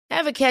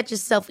Ever catch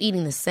yourself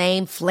eating the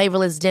same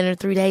flavorless dinner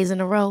 3 days in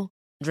a row?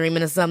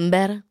 Dreaming of something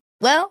better?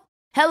 Well,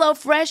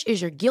 HelloFresh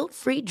is your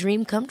guilt-free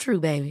dream come true,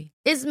 baby.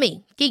 It's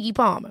me, Keke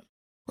Palmer.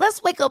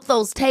 Let's wake up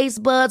those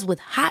taste buds with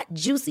hot,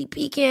 juicy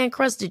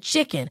pecan-crusted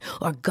chicken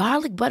or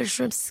garlic butter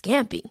shrimp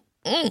scampi.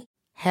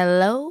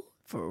 Hello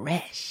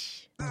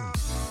Fresh.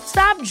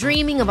 Stop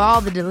dreaming of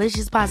all the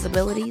delicious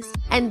possibilities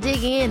and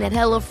dig in at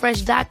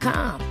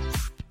HelloFresh.com.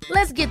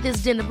 Let's get this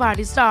dinner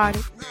party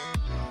started.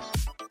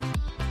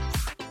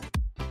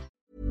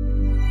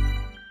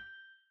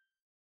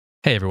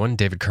 Hey everyone,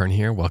 David Kern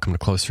here. Welcome to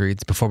Close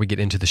Reads. Before we get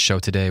into the show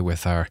today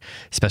with our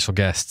special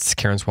guests,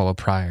 Karen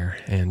Swallow-Prior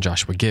and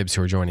Joshua Gibbs,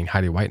 who are joining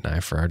Heidi White and I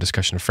for our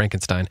discussion of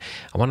Frankenstein,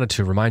 I wanted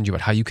to remind you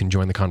about how you can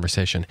join the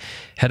conversation.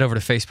 Head over to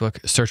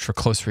Facebook, search for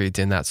Close Reads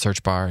in that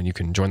search bar, and you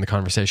can join the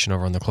conversation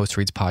over on the Close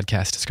Reads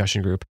podcast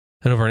discussion group.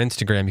 And over on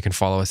Instagram, you can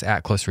follow us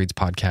at Close Reads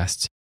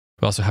Podcasts.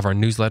 We also have our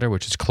newsletter,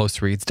 which is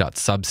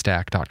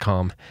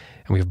closereads.substack.com.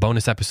 And we have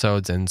bonus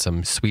episodes and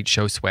some sweet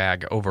show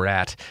swag over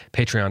at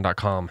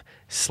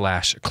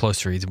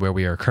patreon.com/closereads, where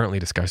we are currently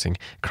discussing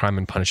Crime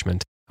and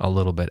Punishment a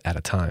little bit at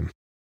a time.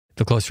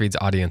 The Close Reads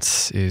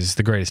audience is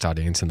the greatest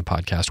audience in the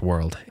podcast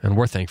world, and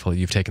we're thankful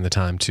you've taken the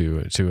time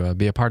to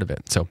be a part of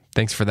it. So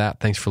thanks for that.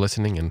 Thanks for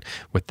listening. And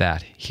with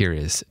that, here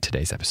is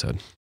today's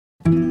episode.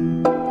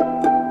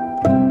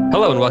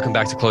 Hello and welcome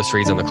back to Close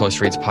Reads on the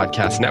Close Reads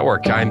Podcast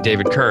Network. I'm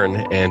David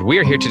Kern, and we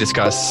are here to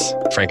discuss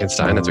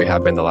Frankenstein, as we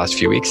have been the last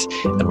few weeks.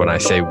 And when I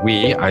say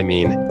we, I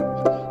mean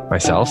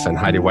myself and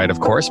Heidi White, of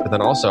course, but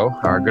then also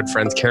our good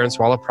friends Karen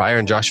Swallow-Prior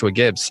and Joshua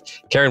Gibbs.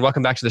 Karen,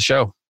 welcome back to the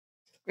show.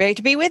 Great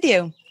to be with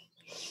you.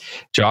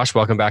 Josh,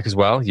 welcome back as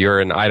well.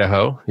 You're in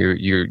Idaho.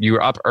 You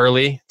were up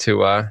early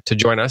to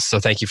join us, so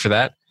thank you for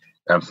that.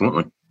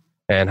 Absolutely.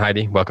 And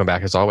Heidi, welcome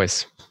back as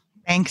always.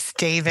 Thanks,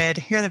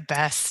 David. You're the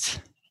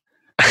best.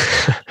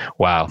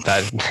 Wow,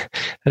 that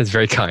is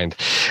very kind.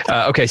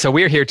 Okay, so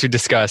we're here to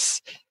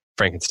discuss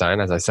Frankenstein.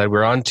 As I said,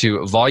 we're on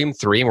to Volume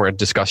 3, and we're going to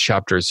discuss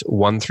chapters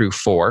 1 through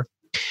 4.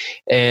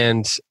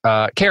 And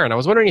Karen, I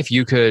was wondering if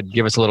you could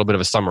give us a little bit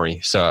of a summary.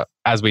 So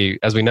as we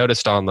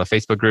noticed on the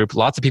Facebook group,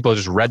 lots of people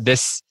just read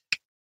this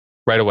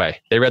right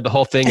away. They read the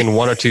whole thing in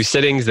one or two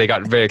sittings. They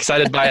got very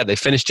excited by it. They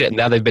finished it, and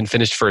now they've been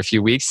finished for a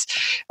few weeks.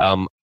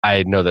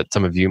 I know that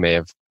some of you may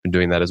have been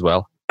doing that as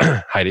well,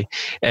 Heidi.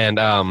 And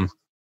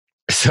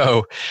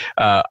So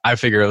I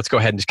figure let's go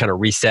ahead and just kind of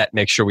reset,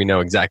 make sure we know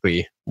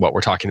exactly what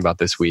we're talking about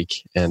this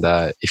week. And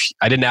if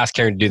I didn't ask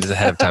Karen to do this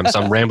ahead of time,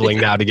 so I'm rambling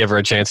now to give her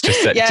a chance to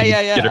get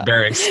her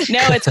bearings. No,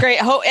 it's great.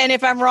 And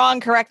if I'm wrong,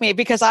 correct me,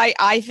 because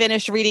I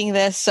finished reading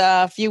this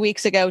a few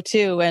weeks ago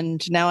too,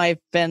 and now I've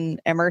been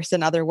immersed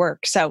in other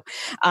work. So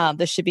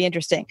this should be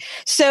interesting.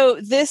 So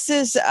this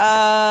is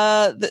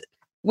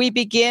we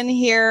begin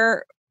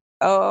here.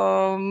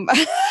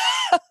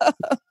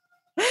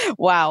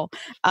 Wow.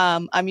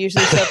 I'm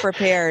usually so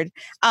prepared.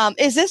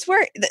 Is this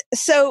where,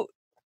 so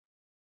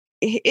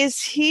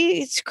is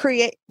he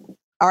create?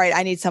 All right.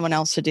 I need someone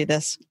else to do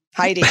this.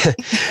 Heidi.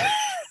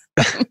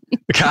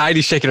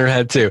 Heidi's shaking her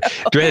head too.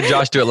 We had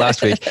Josh do it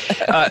last week.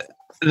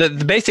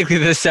 Basically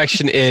this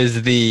section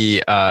is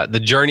the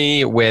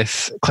journey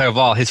with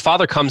Clerval. His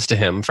father comes to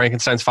him,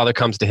 Frankenstein's father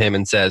comes to him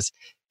and says,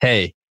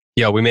 "Hey,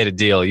 we made a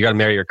deal. You got to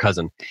marry your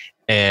cousin."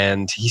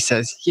 And he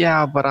says,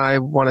 "Yeah, but I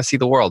want to see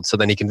the world." So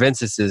then he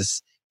convinces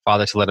his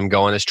father to let him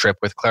go on this trip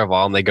with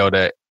Clerval, and they go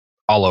to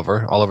all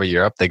over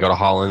Europe. They go to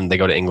Holland, they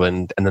go to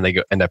England, and then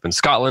they end up in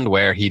Scotland,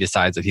 where he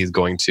decides that he's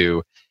going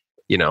to,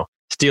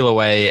 steal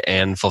away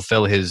and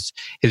fulfill his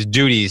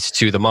duties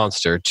to the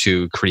monster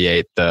to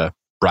create the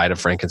Bride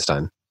of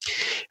Frankenstein.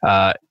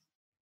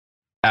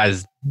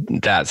 As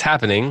that's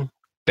happening,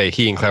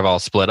 he and Clerval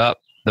split up.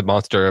 The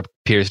monster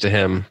appears to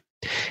him,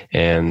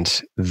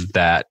 and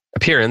that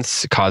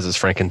appearance causes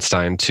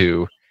Frankenstein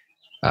to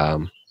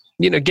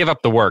give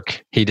up the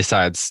work. He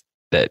decides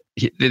that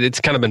it's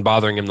kind of been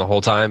bothering him the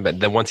whole time, but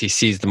then once he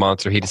sees the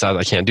monster, he decides,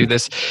 I can't do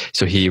this.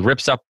 So he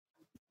rips up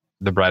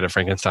the Bride of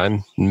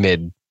Frankenstein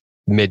mid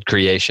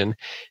creation,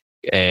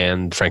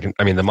 and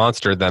the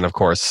monster then, of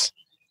course,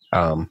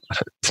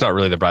 it's not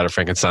really the Bride of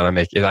Frankenstein.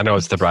 I know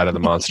it's the Bride of the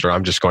Monster.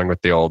 I'm just going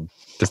with the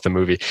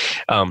movie.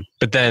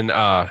 But then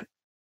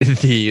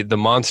the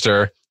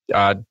monster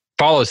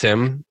follows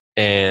him,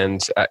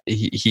 and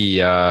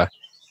he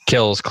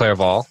kills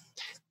Clerval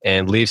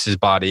and leaves his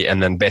body,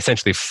 and then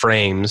essentially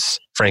frames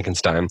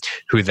Frankenstein,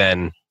 who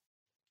then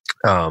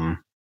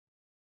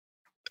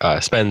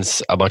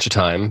spends a bunch of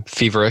time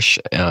feverish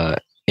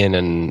in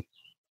an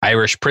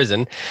Irish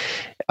prison.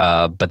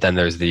 But then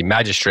there's the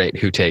magistrate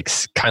who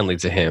takes kindly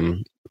to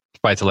him,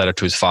 writes a letter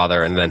to his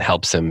father, and then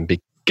helps him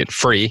get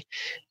free.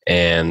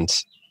 And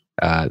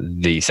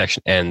the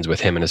section ends with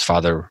him and his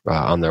father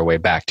on their way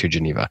back to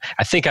Geneva.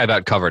 I think I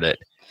about covered it.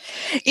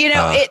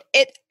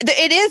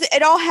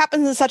 It all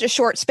happens in such a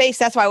short space.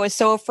 That's why I was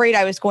so afraid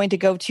I was going to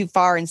go too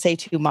far and say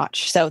too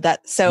much.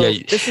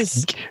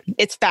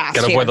 It's fast.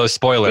 Gotta avoid those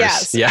spoilers.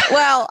 Yes. Yeah.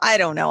 Well, I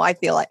don't know. I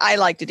feel like I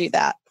like to do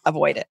that.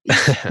 Avoid it.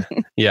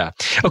 Yeah.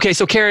 Okay.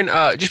 So Karen,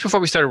 just before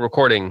we started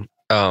recording,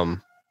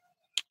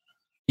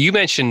 you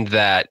mentioned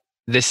that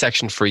this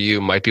section for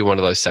you might be one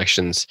of those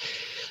sections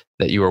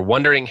that you were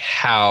wondering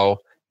how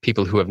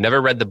people who have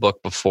never read the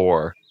book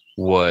before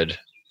would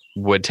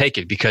take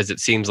it, because it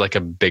seems like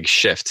a big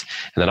shift.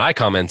 And then I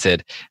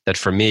commented that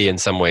for me, in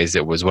some ways,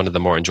 it was one of the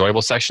more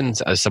enjoyable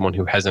sections as someone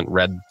who hasn't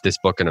read this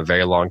book in a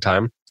very long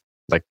time,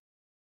 like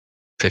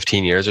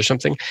 15 years or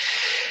something,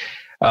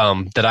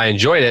 that I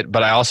enjoyed it.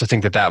 But I also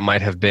think that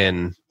might have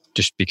been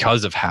just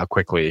because of how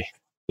quickly,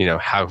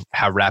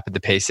 how rapid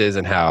the pace is,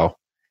 and how,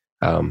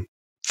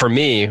 for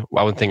me,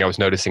 one thing I was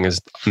noticing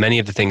is many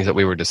of the things that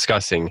we were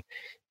discussing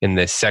in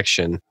this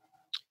section,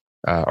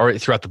 or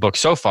throughout the book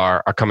so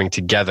far, are coming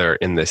together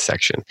in this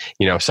section.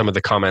 Some of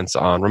the comments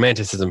on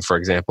romanticism, for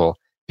example,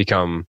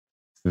 become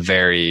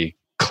very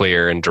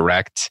clear and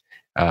direct.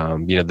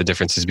 The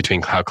differences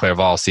between how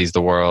Clerval sees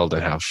the world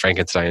and how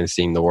Frankenstein is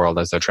seeing the world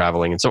as they're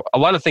traveling. And so a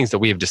lot of things that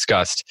we have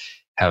discussed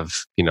have,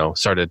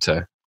 started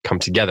to come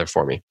together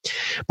for me.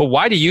 But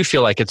why do you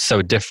feel like it's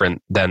so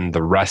different than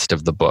the rest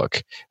of the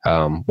book?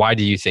 Why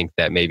do you think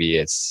that maybe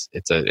it's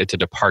a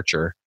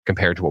departure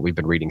compared to what we've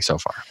been reading so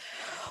far?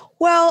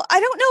 Well, I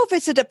don't know if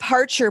it's a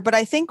departure, but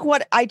I think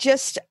what I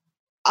just,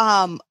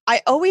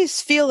 I always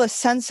feel a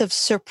sense of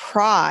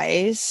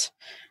surprise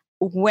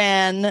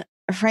when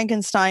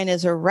Frankenstein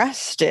is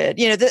arrested.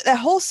 The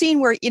whole scene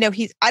where,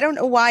 I don't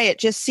know why it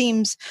just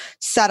seems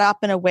set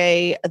up in a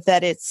way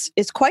that it's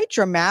quite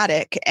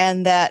dramatic,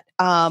 and that,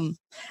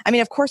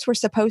 of course we're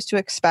supposed to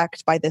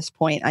expect by this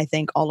point, I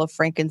think, all of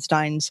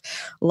Frankenstein's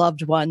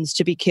loved ones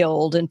to be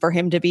killed and for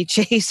him to be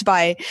chased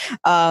by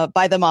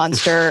the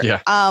monster.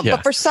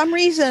 But for some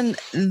reason,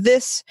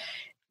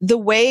 the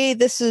way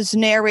this is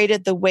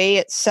narrated, the way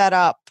it's set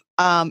up,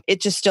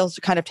 it just still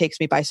kind of takes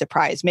me by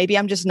surprise. Maybe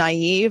I'm just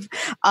naive.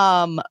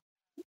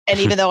 And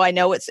even though I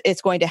know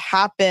it's going to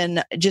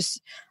happen,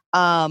 just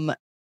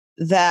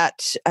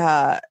that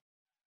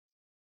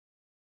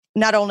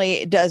not only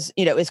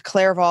is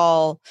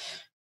Clerval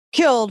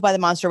killed by the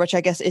monster, which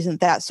I guess isn't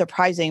that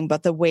surprising,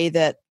 but the way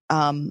that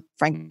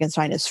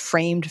Frankenstein is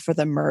framed for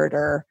the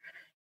murder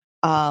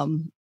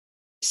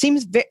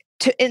seems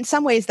in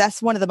some ways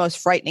that's one of the most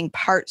frightening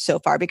parts so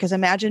far, because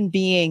imagine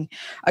being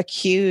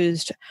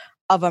accused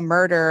of a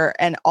murder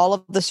and all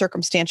of the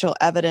circumstantial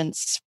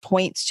evidence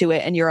points to it,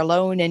 and you're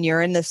alone and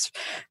you're in this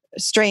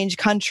strange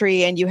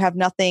country and you have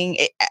nothing,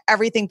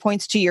 everything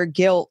points to your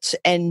guilt.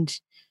 And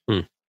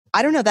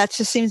I don't know, that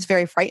just seems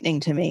very frightening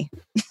to me.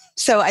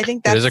 So I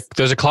think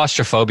there's a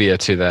claustrophobia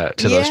to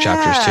those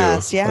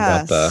chapters too.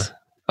 Yes.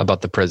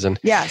 About the prison.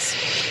 Yes.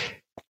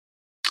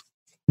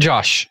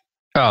 Josh,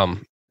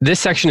 this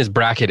section is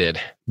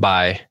bracketed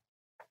by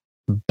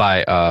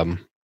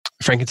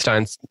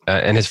Frankenstein's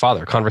and his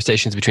father,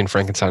 conversations between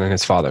Frankenstein and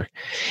his father.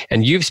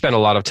 And you've spent a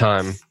lot of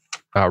time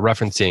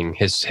referencing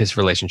his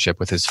relationship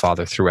with his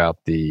father throughout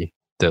the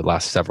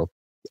last several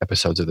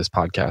episodes of this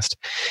podcast.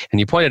 And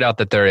you pointed out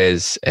that there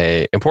is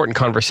a important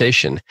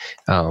conversation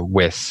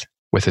with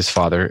his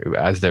father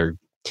as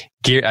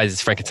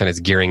Frankenstein is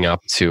gearing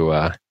up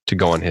to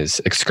go on his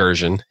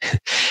excursion.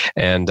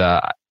 And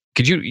I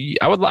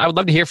would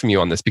love to hear from you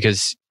on this,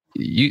 because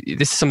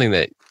this is something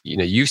that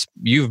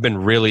you've been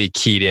really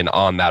keyed in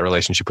on, that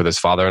relationship with his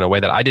father, in a way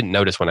that I didn't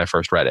notice when I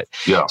first read it.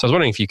 Yeah. So I was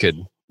wondering if you could,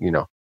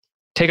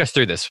 take us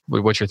through this,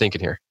 what you're thinking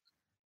here.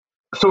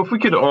 So if we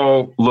could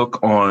all look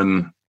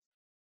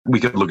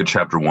at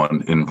chapter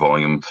 1 in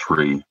volume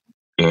 3.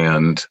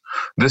 And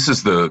this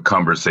is the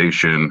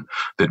conversation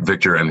that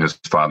Victor and his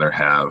father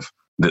have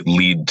that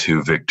lead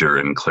to Victor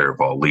and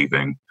Clerval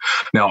leaving.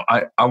 Now,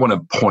 I want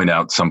to point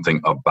out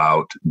something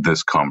about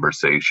this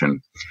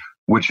conversation,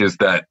 which is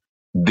that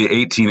the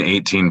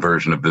 1818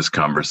 version of this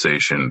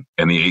conversation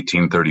and the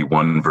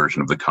 1831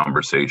 version of the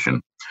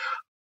conversation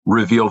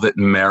reveal that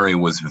Mary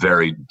was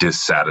very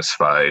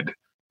dissatisfied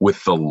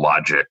with the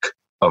logic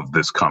of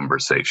this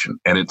conversation.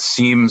 And it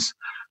seems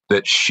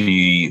that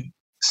she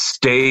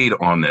stayed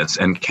on this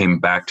and came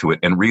back to it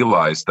and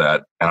realized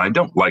that, and I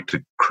don't like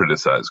to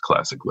criticize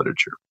classic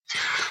literature,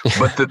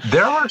 but that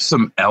there are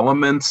some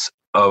elements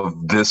of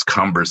this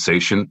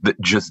conversation that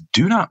just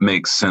do not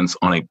make sense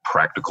on a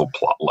practical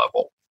plot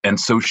level. And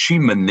so she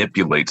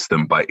manipulates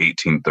them by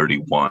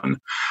 1831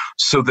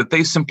 so that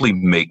they simply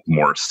make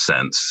more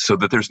sense, so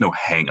that there's no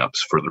hangups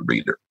for the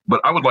reader. But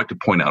I would like to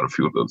point out a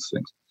few of those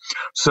things.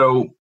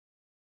 So,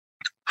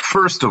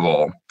 first of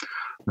all,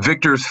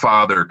 Victor's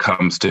father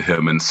comes to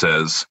him and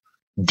says,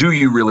 "Do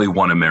you really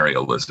want to marry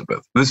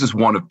Elizabeth?" This is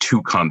one of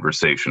two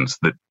conversations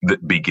that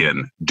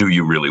begin, "Do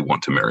you really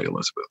want to marry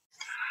Elizabeth?"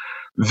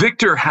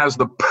 Victor has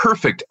the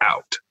perfect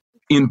out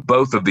in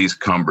both of these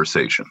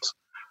conversations.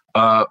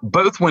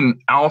 Both when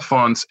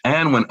Alphonse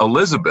and when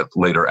Elizabeth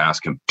later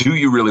ask him, "Do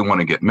you really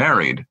want to get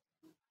married?"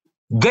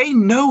 They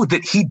know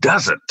that he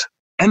doesn't.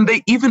 And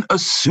they even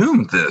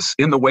assume this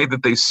in the way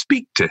that they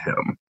speak to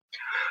him.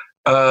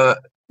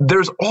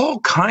 There's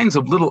all kinds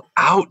of little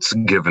outs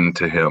given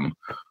to him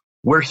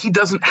where he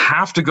doesn't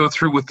have to go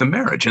through with the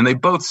marriage. And they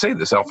both say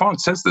this.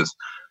 Alphonse says this.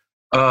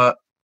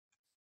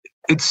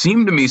 "It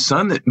seemed to me,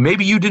 son, that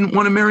maybe you didn't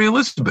want to marry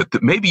Elizabeth,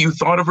 that maybe you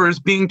thought of her as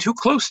being too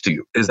close to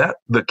you. Is that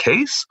the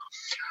case?"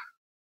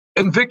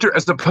 And Victor,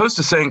 as opposed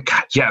to saying,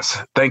 "God,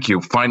 yes, thank you,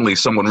 finally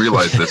someone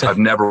realized this, I've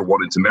never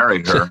wanted to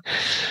marry her."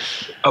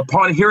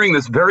 Upon hearing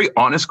this very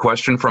honest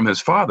question from his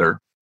father,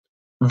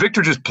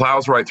 Victor just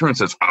plows right through and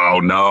says, "Oh,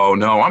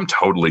 no, I'm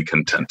totally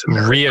content to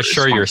marry her."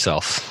 Reassure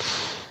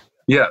yourself.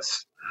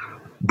 Yes.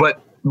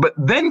 But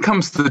then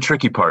comes the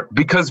tricky part,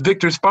 because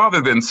Victor's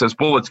father then says,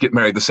 "Well, let's get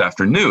married this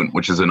afternoon,"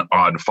 which is an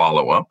odd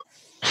follow-up.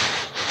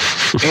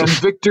 And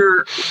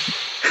Victor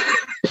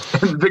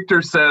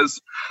says,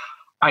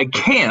 "I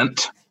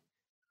can't,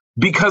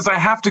 because I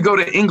have to go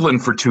to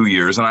England for 2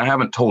 years, and I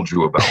haven't told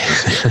you about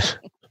this yet."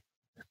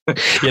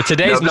 Yeah,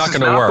 today's not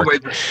going to work.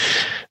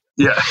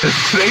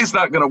 Today's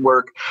not going to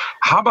work.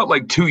 How about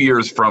like 2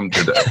 years from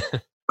today?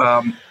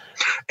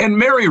 And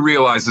Mary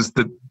realizes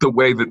that the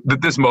way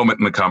that this moment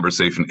in the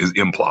conversation is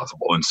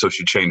implausible, and so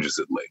she changes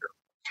it later.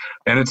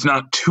 And it's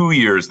not 2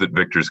 years that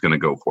Victor's going to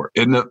go for.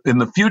 In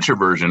the future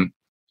version,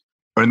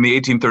 or in the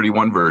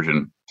 1831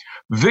 version,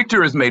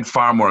 Victor is made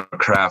far more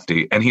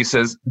crafty, and he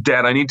says,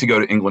 "Dad, I need to go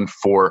to England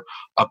for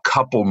a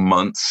couple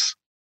months,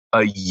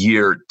 a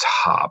year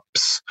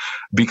tops,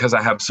 because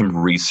I have some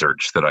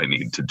research that I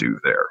need to do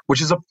there,"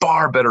 which is a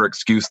far better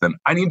excuse than,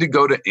 "I need to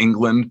go to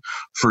England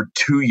for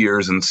 2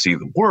 years and see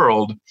the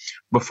world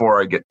before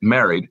I get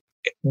married."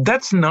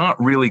 That's not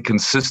really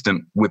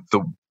consistent with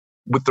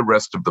the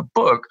rest of the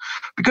book,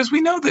 because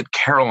we know that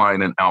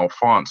Caroline and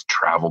Alphonse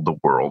traveled the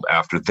world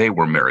after they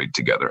were married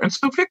together. And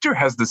so Victor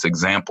has this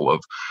example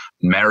of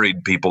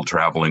married people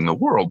traveling the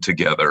world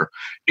together.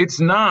 It's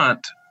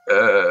not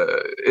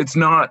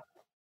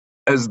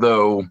as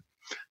though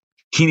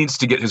he needs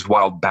to get his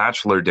wild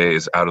bachelor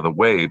days out of the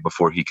way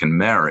before he can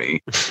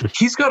marry.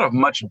 He's got a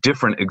much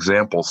different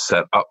example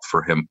set up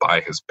for him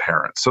by his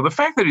parents. So the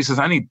fact that he says,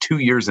 "I need 2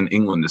 years in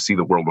England to see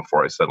the world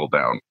before I settle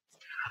down,"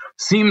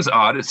 seems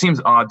odd. It seems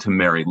odd to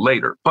marry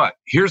later. But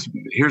here's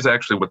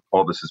actually what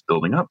all this is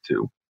building up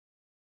to.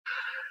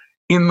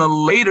 In the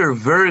later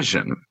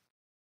version,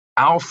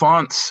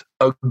 Alphonse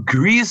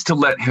agrees to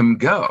let him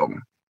go,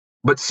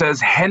 but says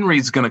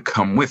Henry's going to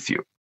come with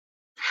you.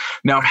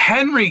 Now,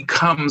 Henry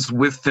comes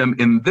with them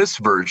in this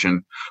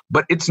version,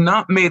 but it's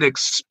not made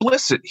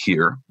explicit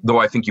here, though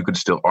I think you could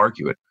still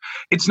argue it.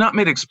 It's not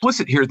made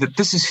explicit here that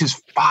this is his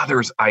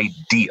father's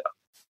idea.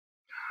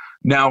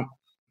 Now,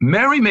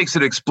 Mary makes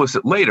it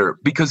explicit later,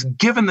 because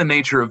given the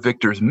nature of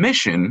Victor's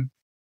mission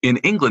in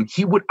England,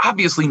 he would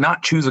obviously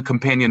not choose a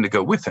companion to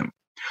go with him,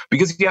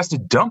 because he has to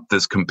dump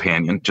this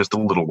companion just a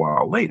little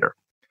while later.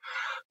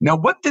 Now,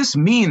 what this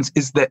means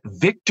is that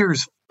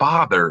Victor's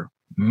father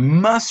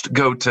must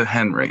go to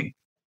Henry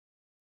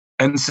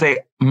and say,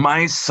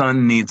 "My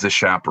son needs a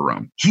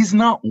chaperone. He's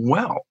not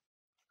well.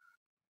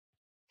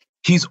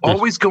 He's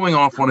always going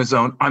off on his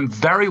own. I'm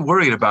very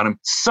worried about him.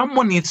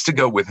 Someone needs to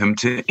go with him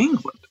to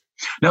England."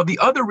 Now, the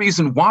other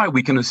reason why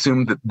we can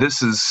assume that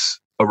this is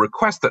a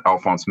request that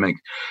Alphonse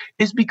makes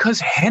is because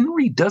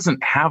Henry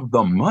doesn't have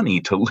the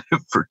money to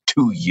live for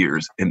 2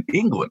 years in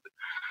England.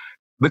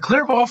 The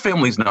Clerval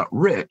family is not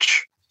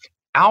rich.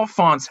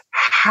 Alphonse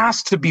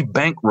has to be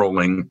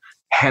bankrolling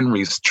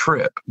Henry's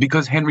trip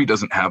because Henry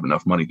doesn't have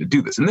enough money to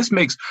do this. And this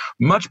makes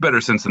much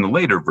better sense in the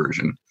later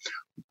version.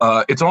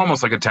 It's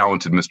almost like a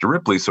Talented Mr.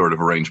 Ripley sort of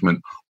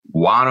arrangement.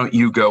 "Why don't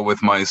you go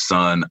with my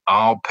son?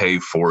 I'll pay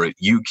for it.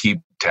 You keep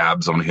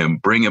tabs on him.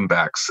 Bring him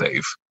back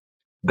safe."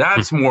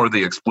 That's more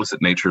the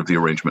explicit nature of the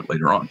arrangement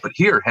later on. But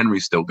here,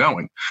 Henry's still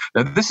going.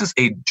 Now, this is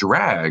a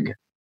drag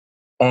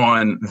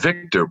on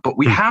Victor, but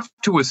we have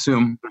to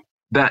assume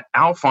that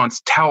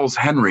Alphonse tells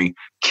Henry,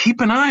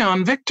 "Keep an eye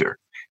on Victor.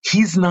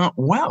 He's not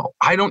well.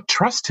 I don't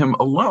trust him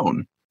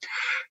alone."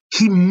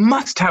 He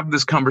must have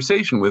this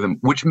conversation with him,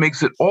 which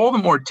makes it all the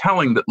more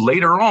telling that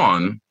later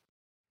on,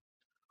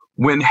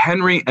 when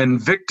Henry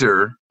and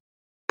Victor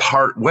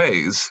part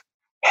ways,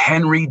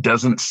 Henry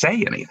doesn't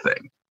say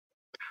anything.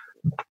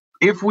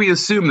 If we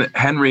assume that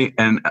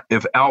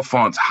if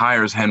Alphonse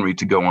hires Henry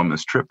to go on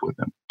this trip with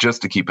him,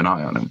 just to keep an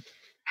eye on him,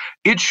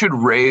 it should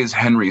raise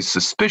Henry's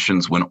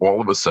suspicions when all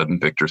of a sudden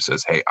Victor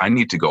says, "Hey, I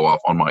need to go off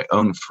on my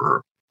own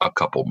for a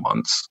couple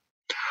months.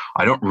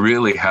 I don't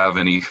really have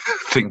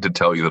anything to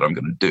tell you that I'm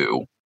going to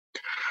do.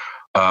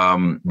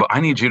 But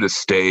I need you to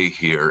stay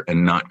here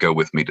and not go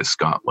with me to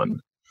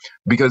Scotland."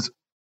 Because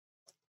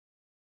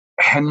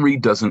Henry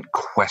doesn't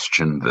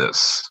question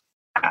this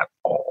at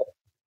all.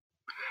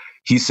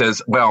 He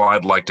says, "Well,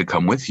 I'd like to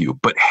come with you."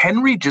 But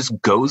Henry just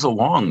goes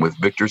along with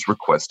Victor's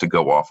request to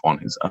go off on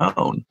his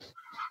own,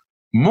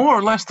 more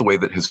or less the way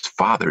that his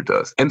father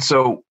does. And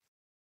so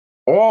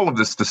all of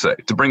this to say,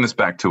 to bring this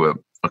back to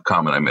a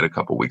comment I made a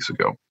couple weeks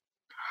ago,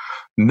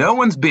 no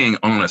one's being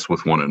honest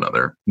with one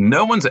another.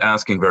 No one's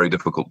asking very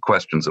difficult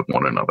questions of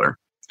one another.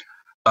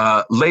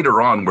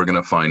 Later on, we're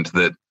going to find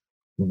that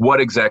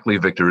what exactly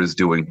Victor is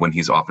doing when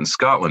he's off in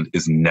Scotland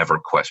is never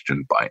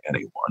questioned by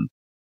anyone.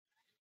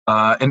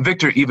 And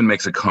Victor even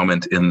makes a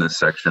comment in this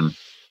section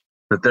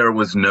that there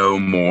was no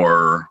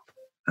more,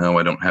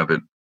 I don't have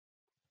it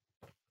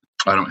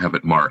I don't have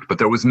it marked, but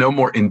there was no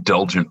more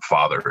indulgent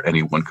father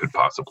anyone could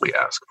possibly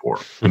ask for.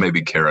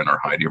 Maybe Karen or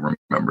Heidi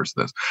remembers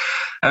this.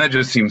 And that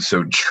just seems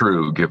so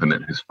true, given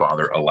that his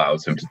father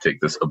allows him to take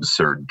this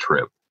absurd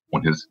trip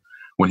when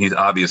he's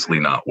obviously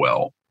not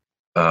well.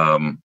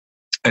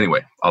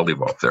 Anyway, I'll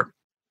leave off there.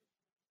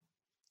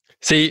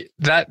 See,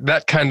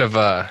 that kind of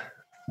a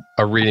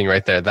reading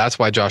right there, that's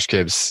why Josh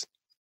Gibbs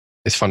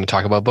is fun to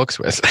talk about books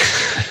with.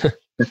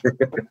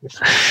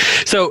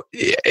 So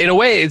in a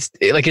way, it's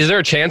like, is there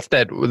a chance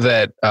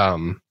that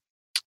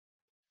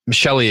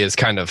Shelley is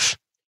kind of,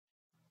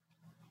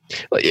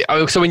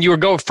 so when you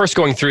were first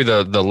going through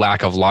the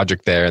lack of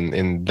logic there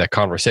in the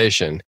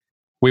conversation,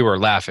 we were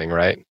laughing,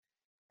 right?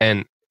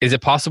 And is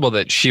it possible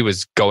that she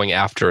was going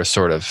after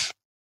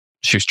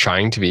she was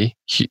trying to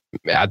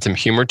add some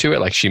humor to it,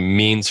 like she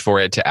means for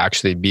it to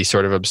actually be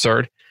sort of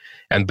absurd,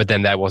 but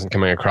then that wasn't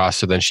coming across,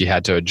 so then she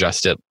had to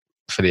adjust it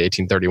for the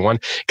 1831?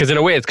 Because in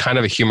a way, it's kind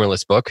of a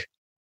humorless book,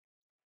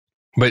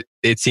 but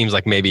it seems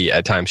like maybe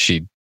at times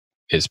she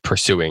is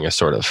pursuing a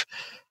sort of,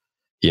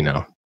 she's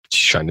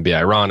trying to be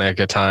ironic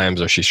at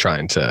times, or she's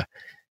trying to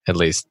at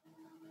least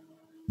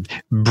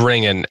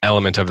bring an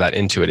element of that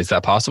into it. Is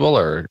that possible?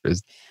 I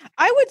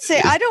would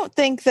say,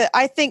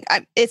 I think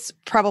it's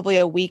probably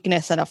a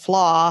weakness and a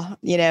flaw,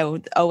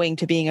 owing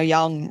to being a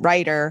young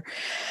writer.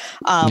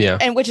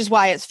 And which is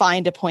why it's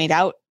fine to point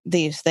out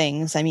these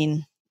things. I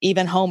mean,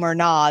 even Homer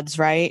nods,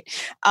 right?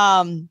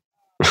 But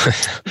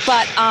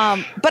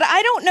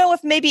I don't know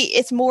if maybe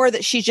it's more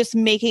that she's just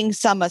making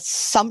some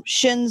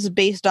assumptions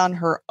based on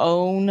her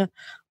own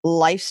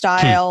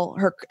lifestyle,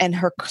 her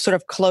sort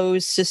of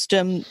closed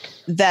system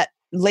that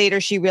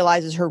later she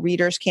realizes her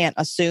readers can't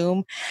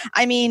assume.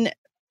 I mean,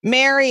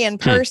 Mary and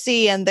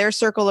Percy and their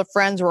circle of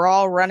friends were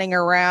all running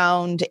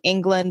around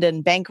England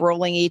and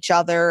bankrolling each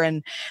other,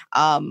 and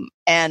I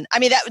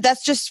mean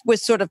that's just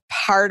was sort of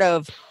part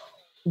of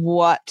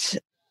what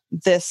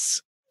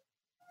this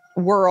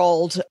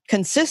world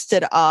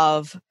consisted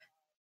of,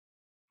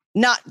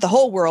 not the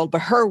whole world, but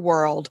her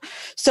world.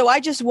 So I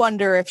just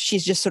wonder if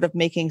she's just sort of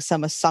making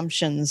some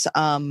assumptions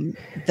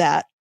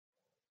that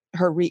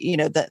her,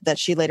 that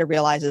she later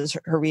realizes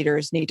her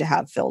readers need to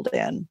have filled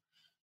in.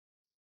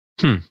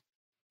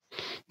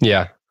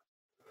 Yeah.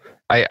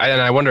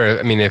 I wonder,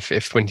 I mean,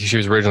 if when she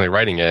was originally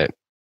writing it,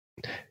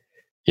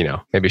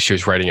 maybe she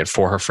was writing it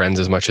for her friends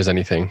as much as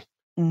anything,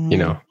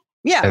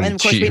 Yeah, and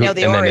of course we know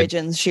the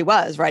origins. She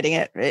was writing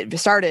it. It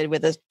started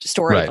with a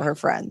story for her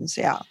friends.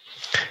 Yeah,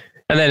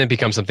 and then it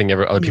becomes something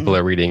other people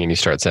are reading, and you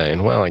start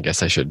saying, "Well, I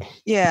guess I should,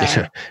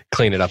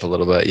 clean it up a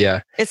little bit."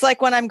 Yeah, it's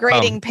like when I'm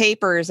grading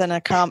papers, and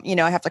I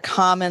have to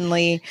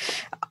commonly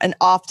and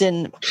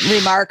often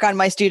remark on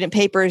my student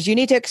papers. You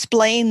need to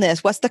explain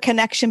this. What's the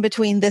connection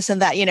between this and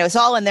that? It's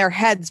all in their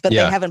heads, but they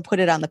haven't put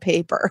it on the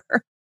paper.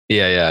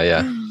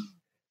 Yeah.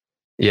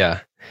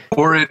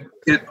 Or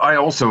I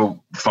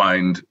also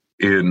find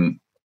in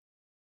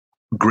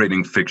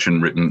grading fiction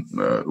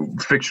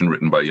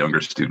written by younger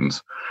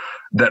students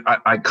that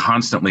I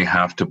constantly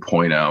have to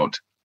point out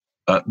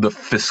the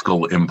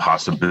fiscal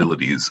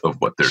impossibilities of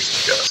what they're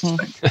suggesting.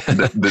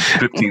 The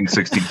 15,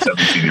 16,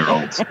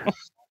 17-year-olds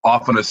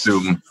often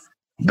assume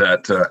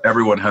that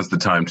everyone has the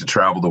time to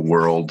travel the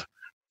world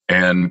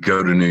and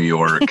go to New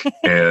York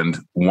and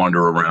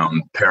wander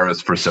around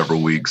Paris for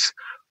several weeks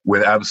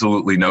with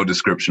absolutely no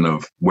description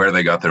of where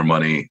they got their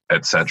money,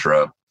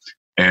 etc.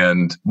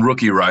 And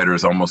rookie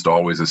writers almost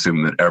always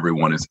assume that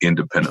everyone is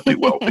independently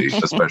wealthy,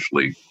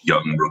 especially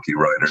young rookie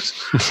writers,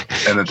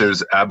 and that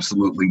there's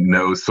absolutely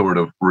no sort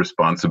of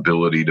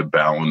responsibility to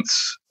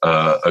balance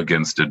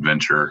against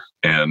adventure.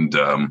 And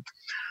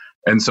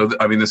so,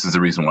 I mean, this is the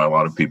reason why a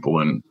lot of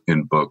people in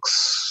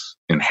books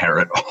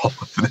inherit all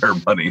of their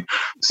money,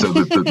 so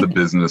that the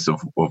business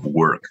of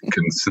work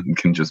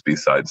can just be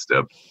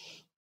sidestepped.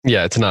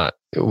 Yeah, it's not.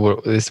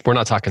 We're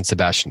not talking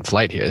Sebastian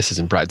Flight here. This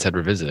isn't Brideshead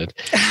Revisited.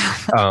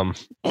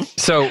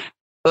 So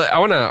I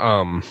want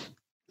to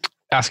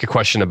ask a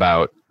question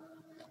about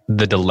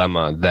the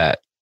dilemma that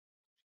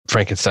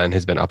Frankenstein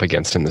has been up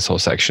against in this whole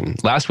section.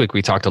 Last week,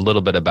 we talked a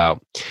little bit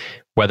about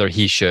whether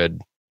he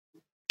should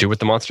do what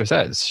the monster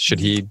says. Should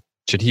he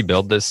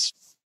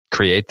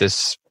create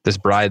this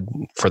bride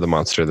for the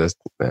monster?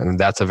 And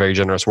that's a very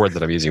generous word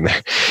that I'm using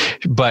there.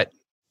 But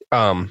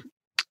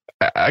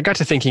I got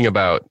to thinking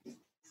about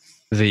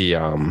the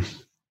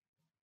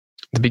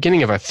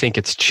beginning of, I think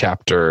it's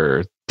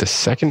third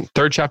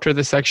chapter of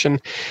this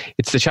section.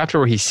 It's the chapter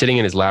where he's sitting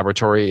in his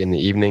laboratory in the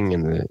evening,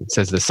 and it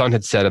says the sun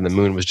had set and the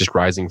moon was just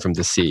rising from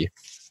the sea.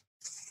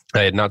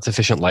 I had not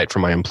sufficient light for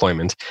my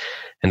employment,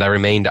 and I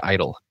remained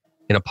idle,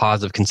 in a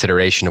pause of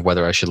consideration of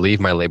whether I should leave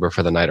my labor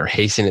for the night or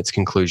hasten its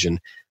conclusion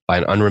by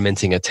an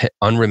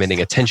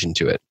unremitting attention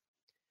to it.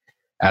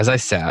 As I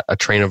sat, a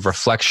train of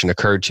reflection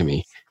occurred to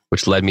me,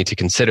 which led me to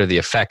consider the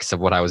effects of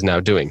what I was now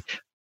doing,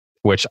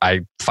 which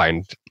I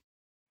find,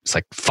 it's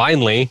like,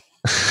 finally,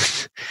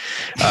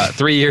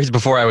 3 years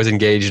before I was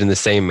engaged in the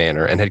same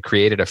manner and had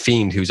created a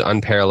fiend whose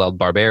unparalleled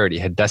barbarity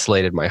had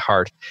desolated my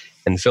heart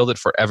and filled it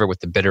forever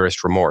with the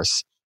bitterest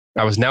remorse.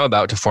 I was now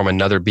about to form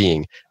another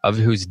being, of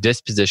whose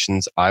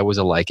dispositions I was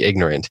alike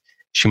ignorant.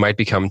 She might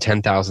become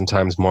 10,000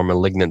 times more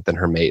malignant than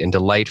her mate, and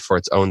delight for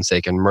its own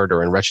sake in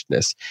murder and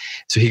wretchedness.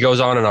 So he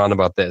goes on and on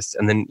about this.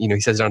 And then, he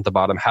says down at the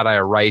bottom, had I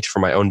a right for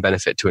my own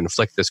benefit to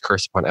inflict this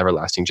curse upon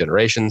everlasting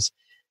generations?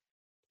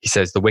 He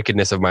says, the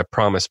wickedness of my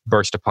promise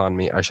burst upon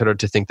me. I shuddered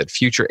to think that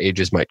future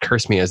ages might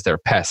curse me as their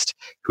pest,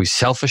 whose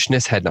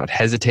selfishness had not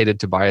hesitated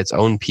to buy its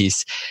own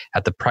peace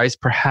at the price,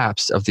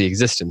 perhaps, of the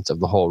existence of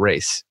the whole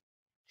race.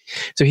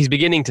 So he's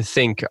beginning to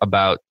think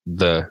about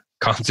the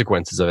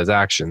consequences of his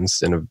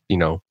actions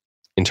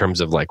in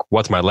terms of like,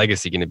 what's my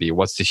legacy going to be?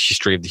 What's the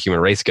history of the human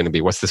race going to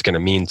be? What's this going to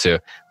mean to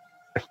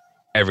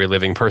every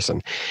living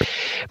person?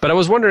 But I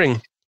was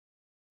wondering,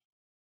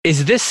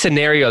 is this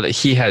scenario that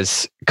he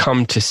has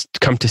come to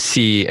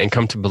see and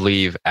come to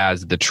believe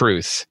as the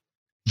truth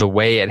the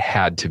way it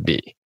had to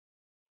be?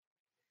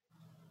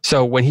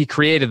 So when he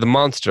created the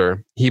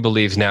monster, he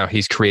believes now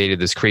he's created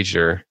this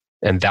creature,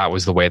 and that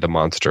was the way the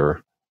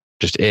monster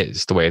just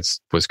is, the way it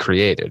was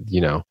created.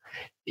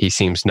 He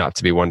seems not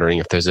to be wondering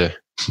if there's a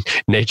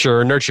nature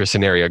or nurture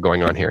scenario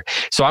going on here.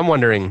 So I'm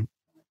wondering,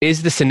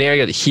 is the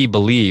scenario that he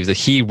believes,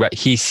 that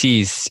he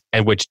sees,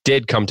 and which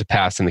did come to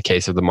pass in the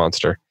case of the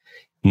monster,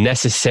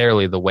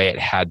 necessarily the way it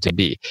had to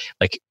be?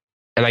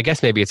 And I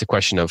guess maybe it's a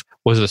question of,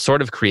 was the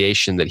sort of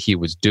creation that he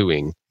was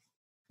doing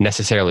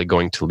necessarily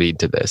going to lead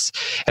to this?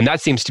 And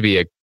that seems to be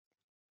a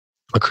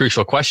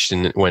crucial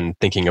question when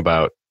thinking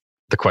about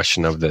the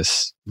question of the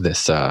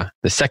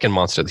second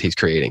monster that he's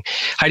creating.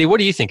 Heidi, what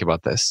do you think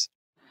about this?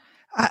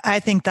 I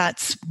think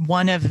that's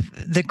one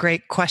of the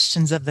great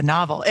questions of the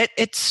novel.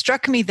 It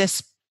struck me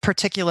this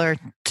particular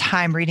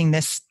time reading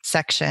this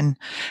section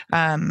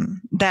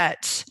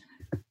that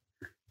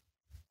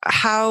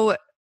how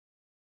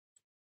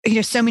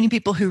so many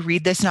people who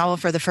read this novel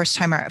for the first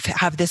time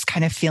have this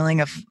kind of feeling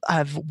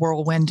of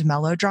whirlwind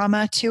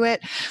melodrama to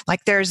it.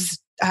 Like there's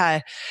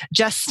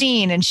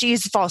Justine, and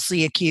she's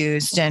falsely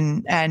accused,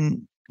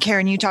 and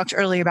Karen, you talked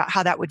earlier about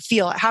how that would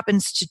feel. It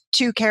happens to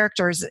two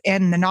characters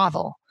in the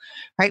novel,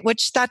 right?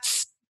 Which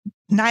that's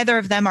neither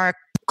of them are a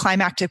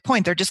climactic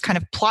point. They're just kind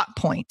of plot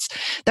points.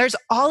 There's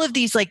all of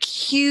these like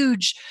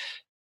huge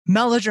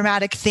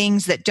melodramatic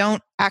things that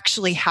don't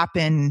actually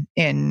happen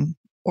in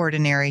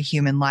ordinary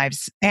human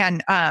lives,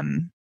 and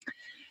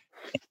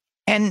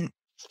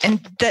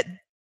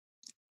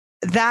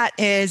that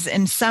is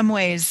in some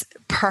ways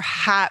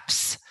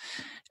perhaps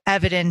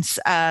evidence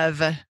of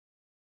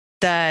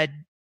the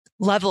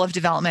level of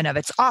development of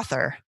its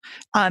author,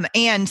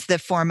 and the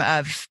form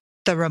of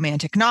the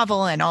romantic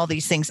novel and all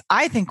these things.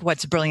 I think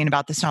what's brilliant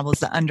about this novel is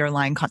the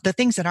underlying, the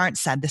things that aren't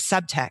said, the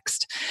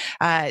subtext,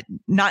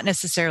 not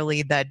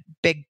necessarily the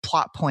big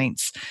plot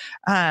points.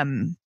 But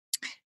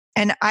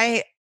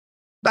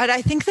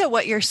I think that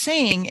what you're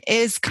saying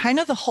is kind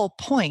of the whole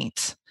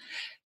point.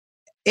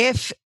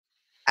 If,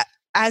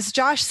 as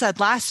Josh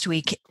said last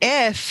week,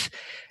 if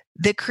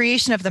the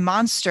creation of the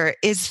monster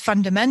is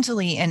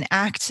fundamentally an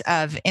act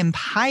of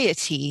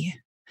impiety,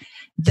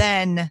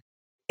 then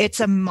it's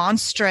a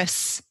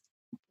monstrous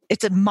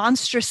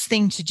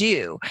thing to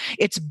do.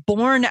 It's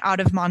born out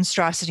of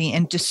monstrosity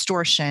and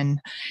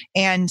distortion,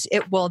 and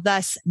it will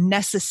thus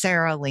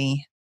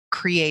necessarily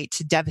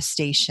create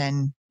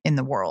devastation in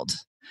the world.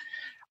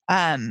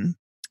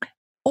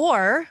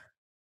 Or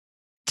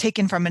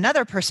taken from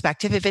another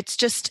perspective, if it's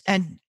just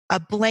a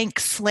blank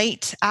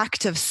slate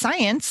act of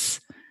science,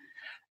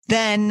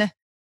 then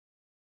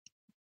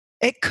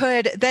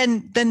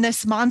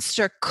this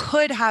monster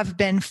could have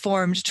been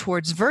formed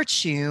towards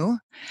virtue,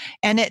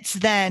 and it's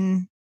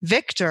then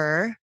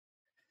Victor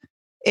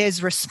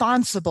is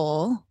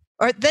responsible.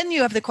 Or then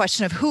you have the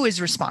question of who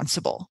is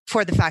responsible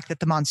for the fact that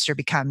the monster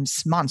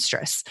becomes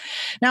monstrous.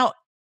 Now,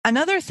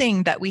 another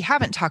thing that we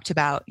haven't talked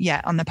about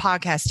yet on the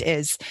podcast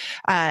is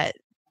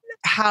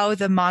how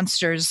the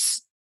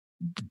monsters,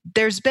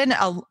 there's been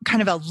a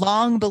kind of a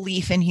long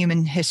belief in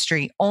human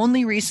history,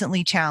 only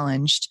recently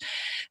challenged,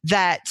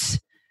 that,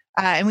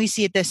 and we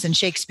see this in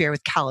Shakespeare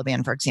with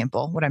Caliban, for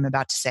example, what I'm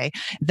about to say,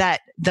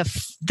 that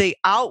the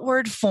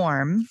outward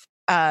form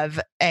of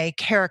a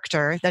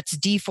character that's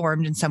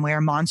deformed in some way or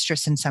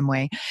monstrous in some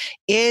way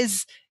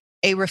is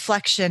a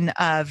reflection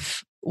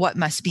of what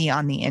must be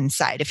on the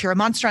inside. If you're a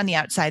monster on the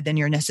outside, then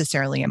you're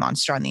necessarily a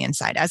monster on the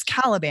inside, as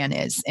Caliban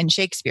is in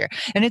Shakespeare.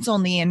 And it's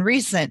only in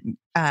recent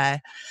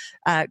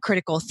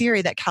critical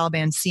theory that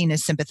Caliban's seen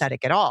as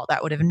sympathetic at all.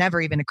 That would have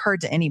never even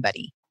occurred to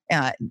anybody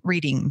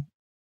reading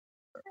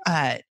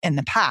in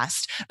the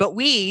past. But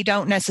we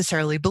don't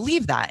necessarily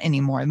believe that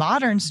anymore.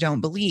 Moderns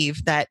don't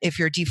believe that if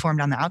you're deformed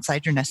on the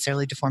outside, you're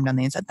necessarily deformed on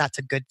the inside. That's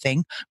a good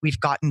thing. We've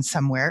gotten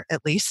somewhere,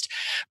 at least.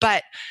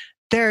 But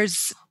there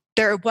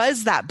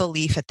was that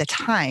belief at the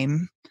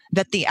time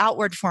that the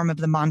outward form of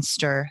the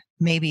monster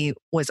maybe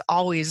was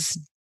always,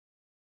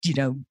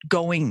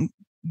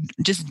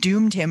 just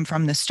doomed him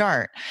from the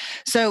start.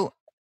 So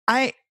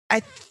I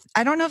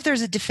don't know if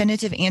there's a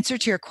definitive answer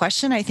to your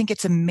question. I think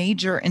it's a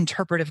major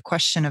interpretive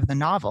question of the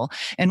novel,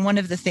 and one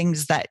of the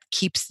things that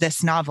keeps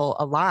this novel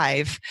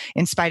alive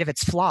in spite of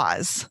its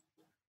flaws.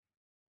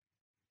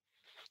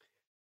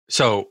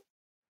 So,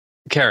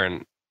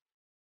 Karen,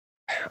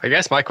 I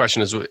guess my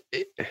question is,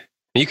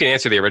 you can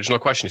answer the original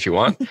question if you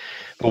want,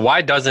 but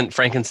why doesn't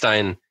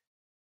Frankenstein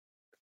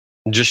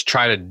just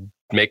try to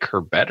make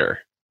her better?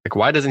 Like,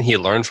 why doesn't he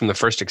learn from the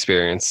first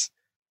experience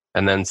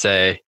and then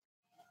say,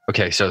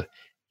 okay, so,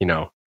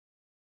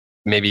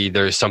 maybe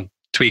there's some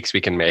tweaks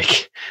we can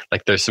make.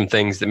 Like, there's some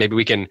things that maybe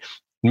we can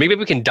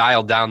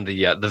dial down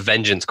the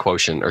vengeance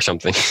quotient or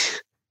something.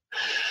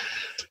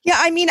 Yeah,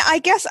 I mean, I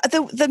guess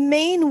the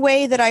main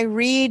way that I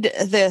read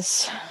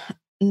this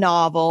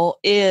novel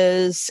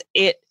is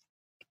it's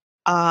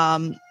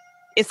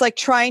like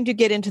trying to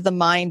get into the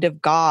mind of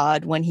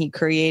God when he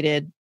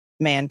created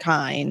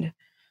mankind.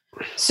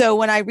 So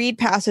when I read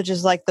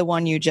passages like the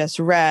one you just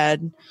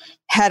read,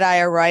 had I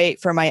a right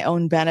for my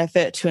own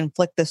benefit to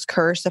inflict this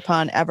curse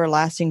upon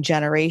everlasting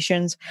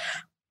generations,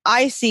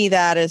 I see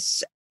that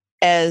as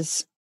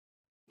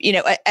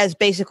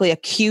basically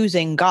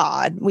accusing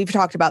God. We've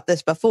talked about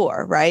this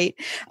before, right?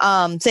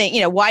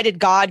 Saying, why did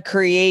God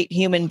create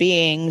human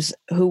beings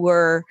who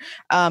were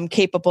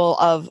capable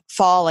of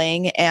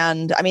falling?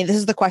 And I mean, this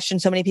is the question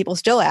so many people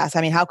still ask.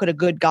 I mean, how could a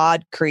good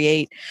God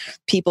create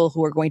people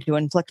who are going to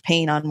inflict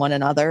pain on one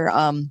another?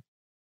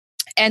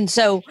 And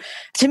so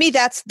to me,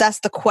 that's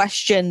the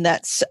question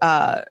that's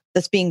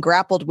being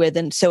grappled with.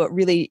 And so it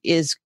really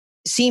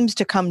seems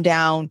to come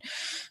down,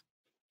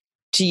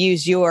 to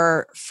use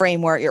your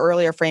framework, your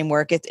earlier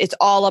framework, it's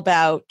all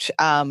about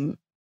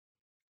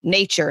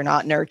nature,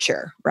 not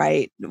nurture,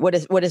 right? What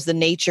is the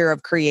nature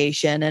of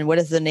creation, and what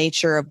is the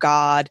nature of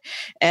God,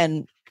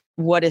 and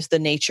what is the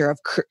nature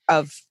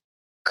of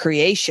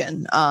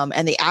creation,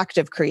 and the act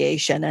of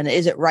creation, and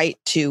is it right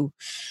to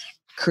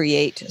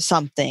create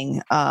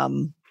something?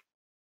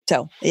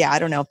 So yeah, I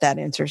don't know if that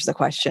answers the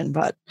question,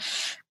 but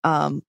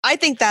I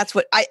think that's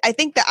what I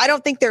think. That I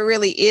don't think there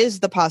really is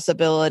the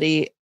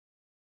possibility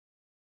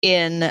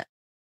in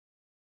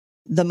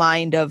the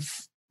mind of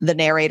the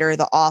narrator,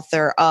 the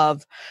author,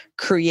 of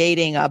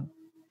creating a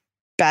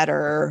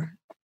better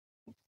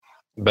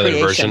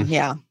creation.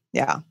 Version.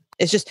 Yeah.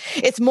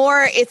 It's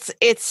more,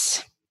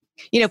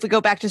 if we go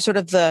back to sort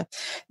of the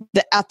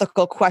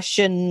ethical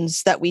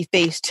questions that we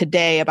face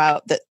today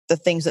about the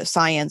things that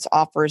science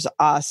offers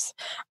us,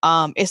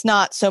 it's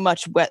not so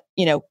much what,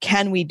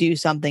 can we do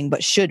something,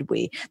 but should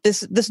we?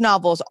 This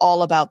novel is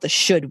all about the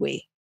should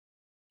we.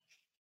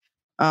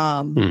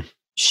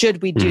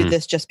 Should we do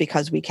this just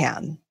because we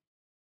can?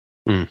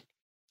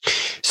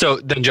 So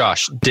then,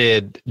 Josh,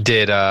 did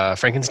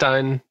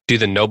Frankenstein do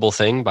the noble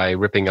thing by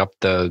ripping up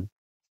the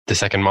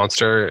second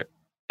monster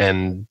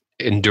and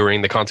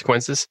enduring the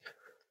consequences?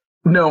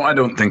 No, I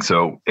don't think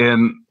so.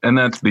 And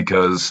that's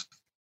because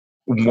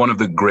one of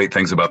the great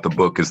things about the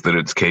book is that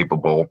it's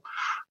capable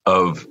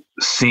of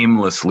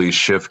seamlessly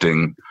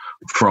shifting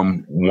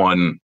from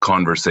one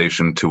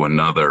conversation to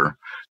another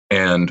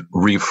and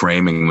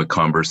reframing the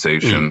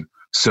conversation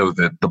so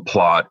that the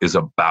plot is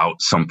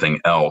about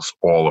something else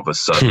all of a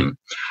sudden.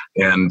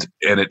 And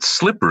it's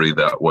slippery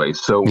that way.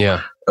 So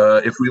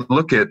if we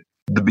look at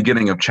the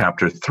beginning of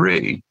chapter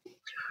 3,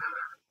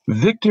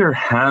 Victor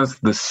has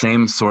the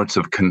same sorts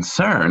of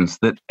concerns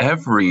that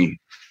every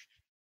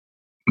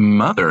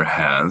mother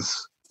has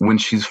when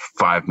she's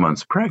 5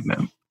 months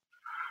pregnant.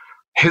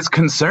 His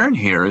concern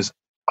here is,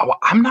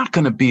 I'm not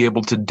going to be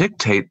able to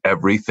dictate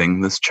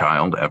everything this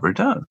child ever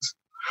does.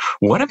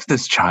 What if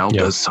this child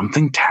does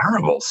something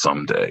terrible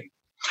someday?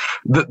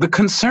 The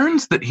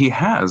concerns that he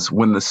has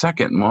when the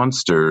second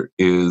monster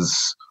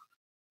is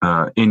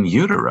in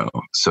utero,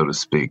 so to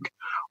speak,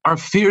 are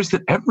fears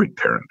that every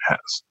parent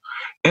has.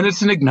 And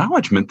it's an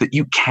acknowledgement that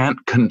you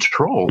can't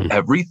control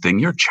everything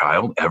your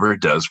child ever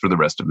does for the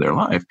rest of their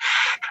life.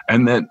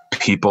 And that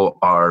people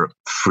are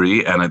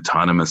free and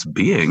autonomous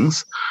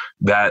beings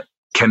that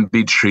can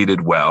be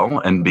treated well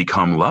and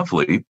become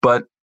lovely,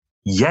 but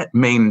yet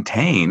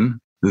maintain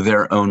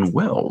their own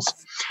wills.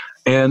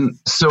 And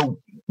so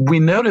we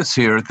notice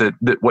here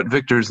that what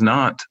Victor's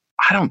not,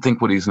 I don't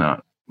think what he's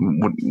not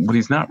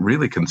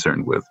really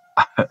concerned with,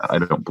 I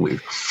don't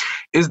believe,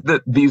 is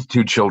that these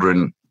two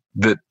children,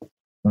 that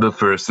the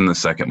first and the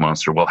second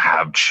monster, will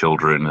have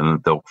children and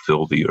that they'll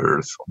fill the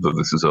earth, although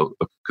this is a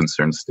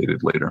concern stated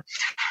later.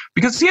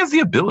 Because he has the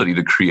ability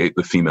to create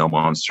the female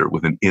monster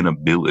with an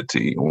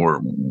inability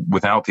or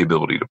without the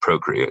ability to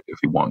procreate if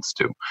he wants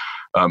to.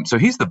 So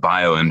he's the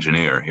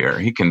bioengineer here.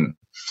 He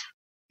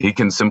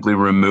can simply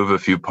remove a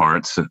few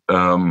parts of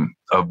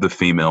the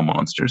female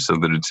monster so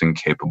that it's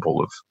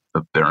incapable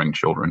of bearing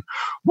children.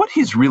 What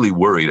he's really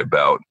worried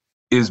about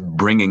is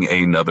bringing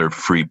another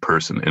free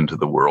person into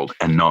the world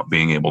and not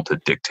being able to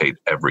dictate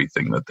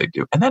everything that they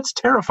do. And that's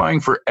terrifying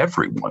for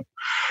everyone.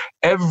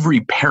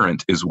 Every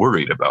parent is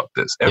worried about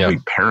this. Every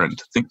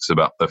parent thinks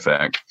about the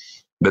fact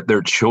that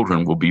their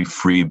children will be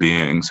free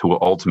beings who will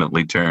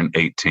ultimately turn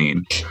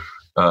 18,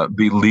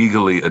 be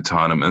legally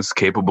autonomous,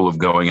 capable of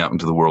going out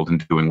into the world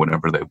and doing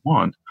whatever they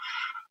want.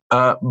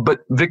 But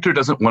Victor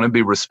doesn't want to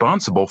be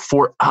responsible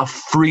for a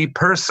free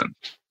person.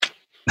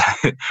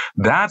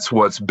 That's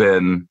what's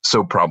been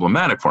so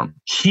problematic for him.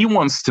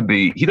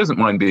 He doesn't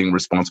mind being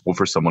responsible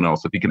for someone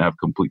else if he can have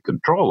complete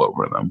control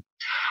over them.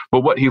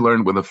 But what he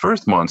learned with the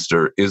first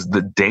monster is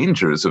the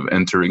dangers of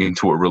entering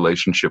into a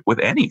relationship with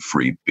any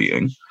free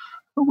being,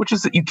 which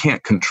is that you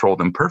can't control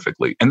them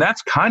perfectly. And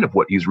that's kind of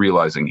what he's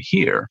realizing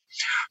here.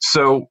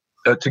 So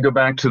to go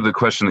back to the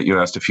question that you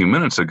asked a few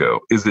minutes ago,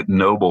 is it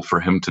noble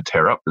for him to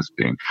tear up this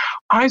being?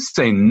 I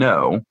say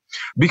no,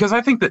 because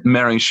I think that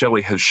Mary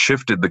Shelley has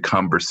shifted the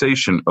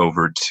conversation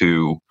over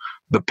to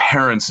the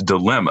parent's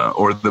dilemma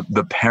or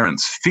the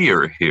parent's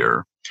fear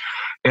here.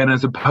 And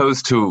as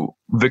opposed to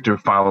Victor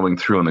following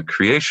through on the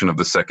creation of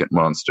the second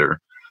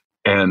monster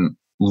and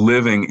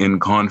living in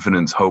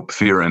confidence, hope,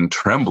 fear, and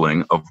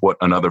trembling of what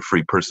another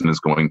free person is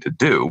going to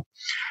do,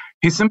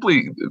 he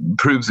simply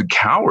proves a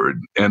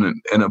coward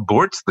and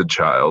aborts the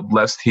child,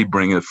 lest he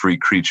bring a free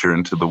creature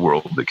into the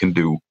world that can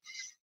do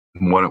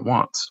what it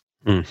wants.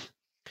 Mm.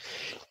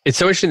 It's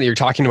so interesting that you're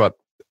talking about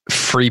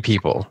free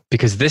people,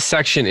 because this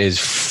section is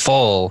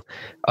full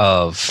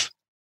of,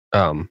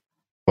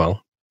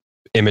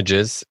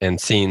 images and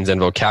scenes and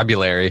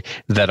vocabulary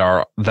that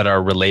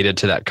are related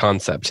to that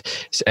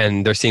concept.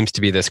 And there seems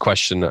to be this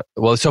question.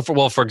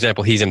 For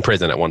example, he's in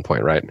prison at one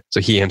point, right? So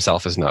he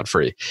himself is not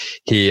free.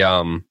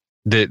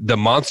 The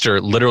monster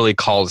literally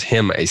calls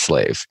him a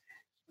slave.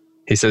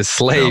 He says,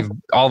 slave,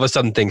 all of a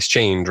sudden things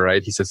change,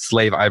 right? He says,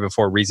 slave, I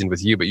before reasoned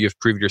with you, but you have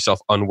proved yourself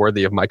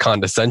unworthy of my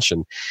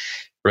condescension.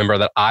 Remember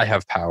that I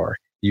have power.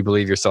 You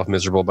believe yourself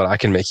miserable, but I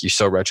can make you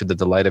so wretched that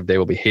the light of day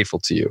will be hateful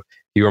to you.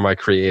 You are my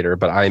creator,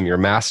 but I am your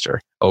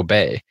master.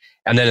 Obey.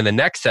 And then in the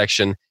next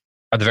section,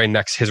 at the very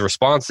next, his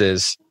response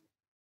is,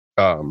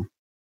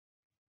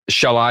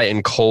 shall I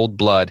in cold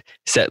blood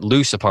set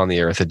loose upon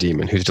the earth a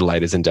demon whose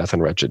delight is in death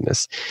and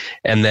wretchedness?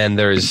 And then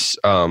there's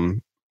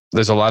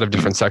a lot of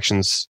different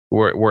sections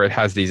where it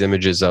has these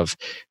images of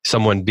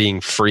someone being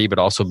free, but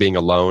also being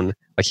alone.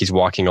 Like he's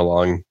walking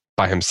along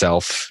by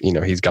himself.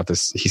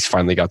 He's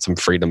finally got some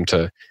freedom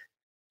to,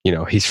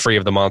 he's free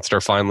of the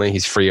monster finally.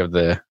 He's free of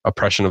the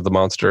oppression of the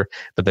monster,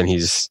 but then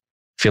he's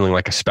feeling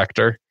like a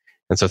specter.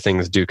 And so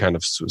things do kind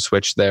of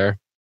switch there.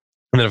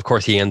 And then, of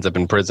course, he ends up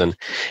in prison.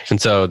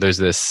 And so there's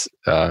this,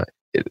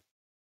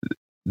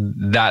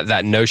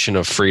 that notion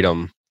of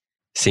freedom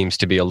seems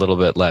to be a little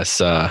bit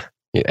less,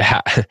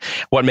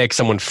 what makes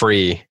someone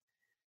free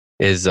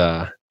is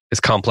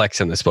complex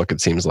in this book,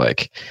 it seems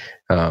like.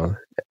 And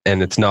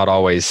it's not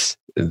always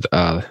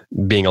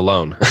being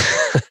alone,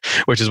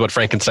 which is what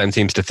Frankenstein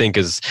seems to think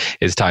is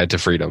tied to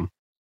freedom.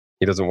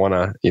 He doesn't want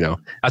to,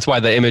 that's why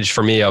the image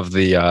for me of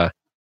the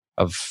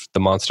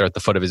monster at the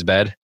foot of his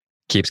bed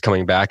keeps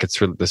coming back. It's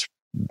really this.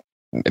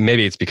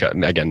 Maybe it's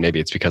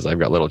because I've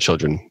got little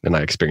children and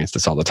I experience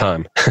this all the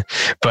time.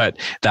 But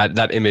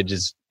that image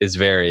is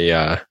very.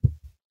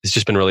 It's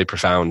just been really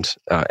profound,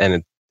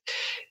 and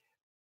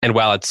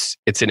while it's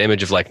an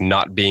image of like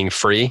not being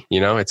free,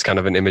 it's kind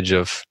of an image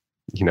of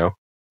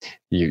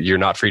you're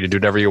not free to do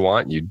whatever you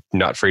want. You're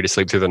not free to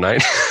sleep through the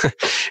night.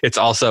 It's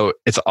also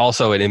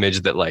an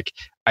image that like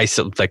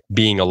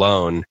being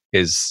alone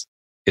is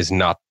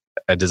not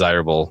a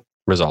desirable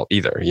result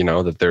either,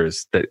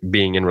 that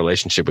being in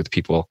relationship with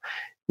people,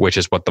 which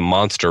is what the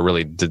monster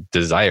really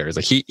desires.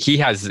 Like he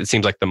has, it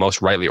seems like, the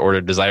most rightly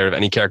ordered desire of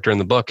any character in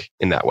the book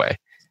in that way.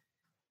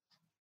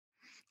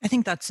 I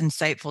think that's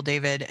insightful,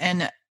 David.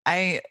 And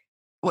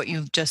what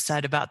you've just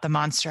said about the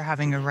monster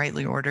having a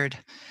rightly ordered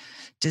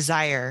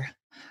desire.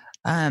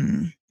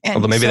 And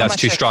although maybe that's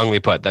too strongly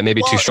put. That may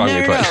be too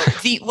strongly put.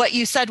 What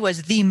you said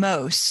was the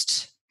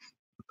most,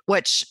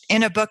 which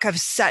in a book of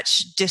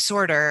such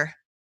disorder,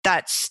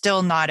 that's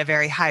still not a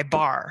very high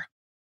bar.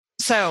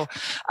 So,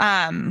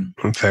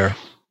 fair.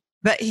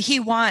 But he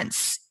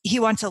wants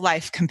a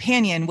life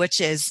companion,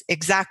 which is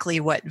exactly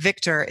what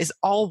Victor is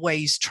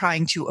always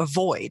trying to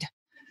avoid.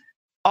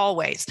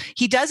 Always.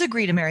 He does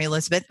agree to marry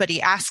Elizabeth, but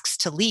he asks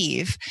to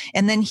leave.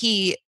 And then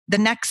the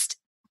next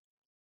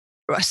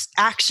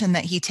action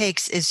that he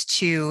takes is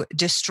to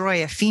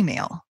destroy a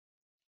female.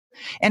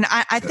 And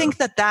I think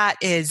that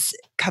is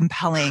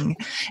compelling.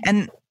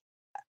 And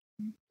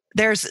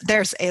there's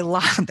a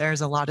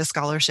lot of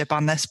scholarship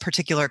on this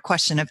particular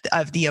question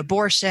of the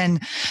abortion,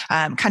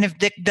 kind of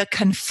the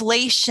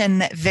conflation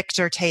that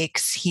Victor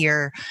takes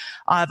here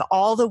of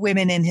all the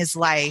women in his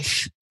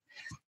life.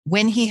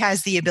 When he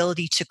has the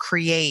ability to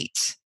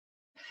create,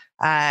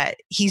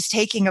 he's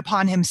taking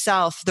upon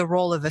himself the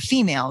role of a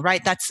female,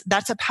 right?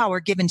 That's a power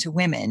given to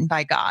women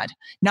by God,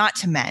 not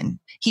to men.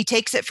 He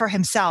takes it for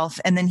himself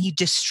and then he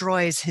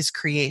destroys his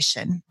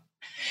creation.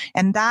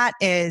 And that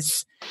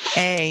is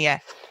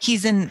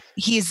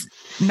he's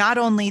not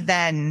only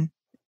then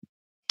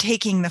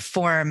taking the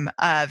form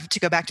of, to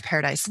go back to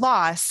Paradise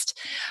Lost,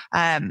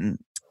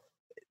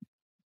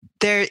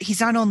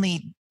 he's not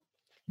only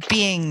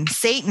being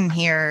Satan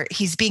here,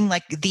 he's being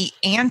like the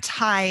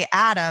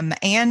anti-Adam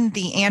and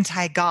the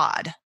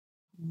anti-God,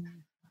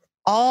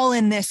 all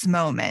in this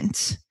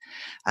moment.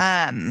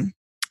 And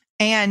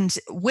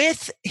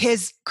with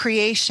his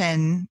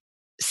creation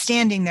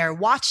standing there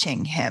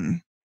watching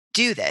him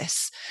do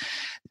this,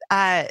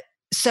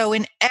 So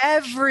in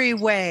every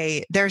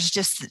way, there's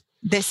just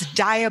this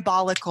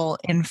diabolical,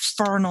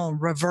 infernal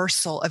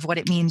reversal of what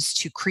it means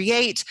to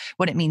create,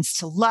 what it means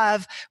to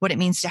love, what it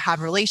means to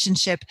have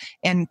relationship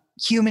and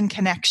human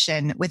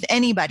connection with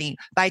anybody.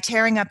 By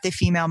tearing up the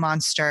female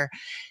monster,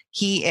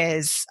 he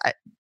is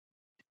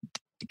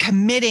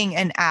committing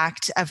an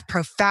act of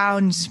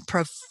profound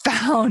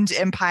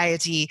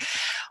impiety,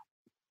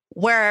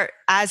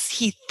 whereas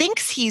he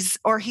thinks he's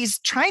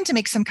trying to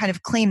make some kind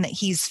of claim that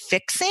he's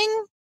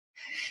fixing.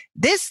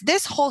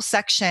 This whole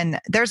section,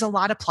 there's a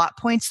lot of plot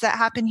points that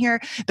happen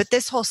here, but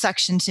this whole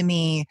section to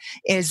me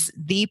is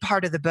the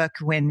part of the book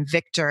when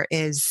Victor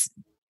is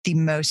the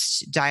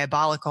most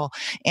diabolical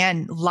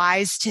and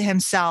lies to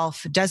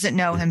himself, doesn't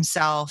know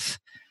himself,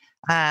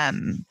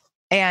 and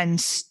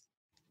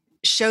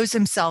shows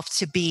himself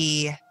to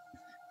be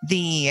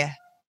the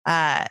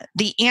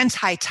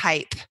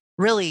anti-type,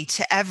 really,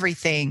 to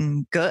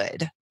everything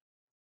good.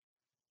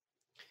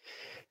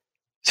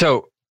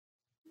 So,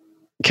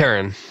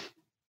 Karen,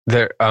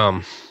 there,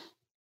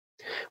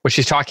 what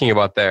she's talking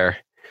about there.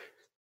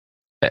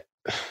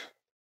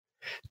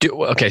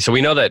 Okay, so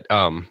we know that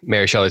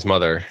Mary Shelley's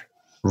mother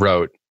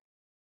wrote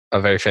a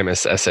very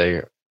famous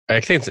essay. I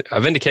think it's A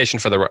Vindication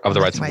of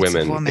the Rights of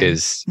Women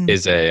is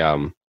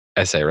a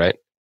essay, right?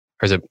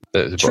 Or is it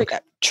a book?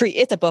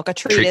 It's a book, a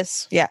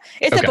treatise. Yeah,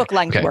 it's a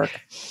book-length work.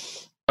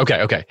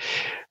 Okay.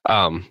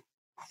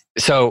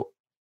 So,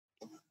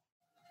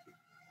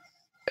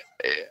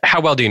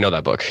 how well do you know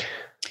that book?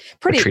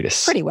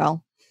 Pretty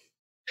well.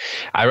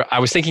 I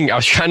was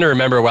trying to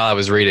remember while I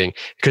was reading,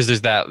 because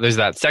there's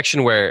that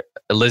section where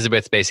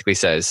Elizabeth basically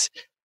says,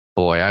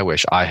 "Boy, I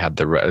wish I had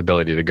the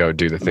ability to go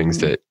do the things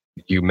that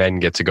you men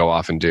get to go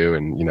off and do,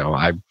 and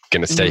I'm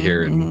going to stay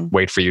here and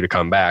wait for you to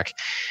come back."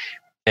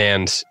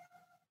 And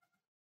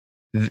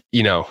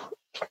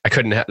I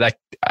couldn't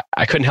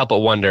help but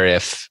wonder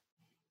if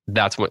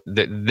that's what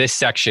this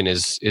section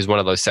is one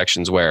of those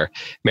sections where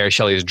Mary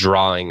Shelley is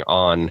drawing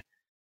on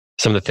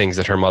some of the things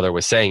that her mother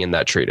was saying in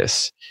that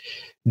treatise.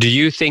 Do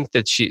you think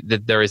that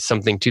there is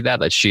something to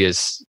that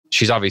she's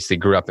obviously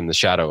grew up in the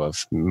shadow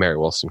of Mary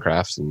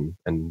Wollstonecraft and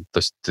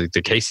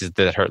the cases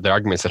that the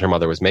arguments that her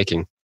mother was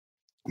making?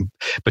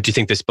 But do you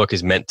think this book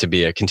is meant to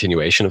be a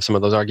continuation of some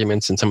of those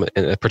arguments, and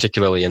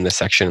particularly in this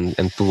section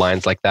and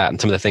lines like that,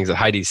 and some of the things that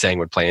Heidi's saying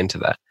would play into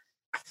that?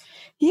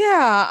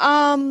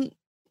 Yeah.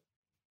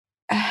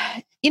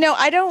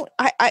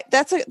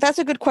 That's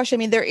a good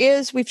question. I mean,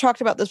 we've talked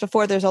about this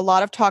before. There's a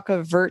lot of talk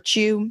of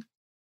virtue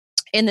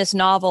in this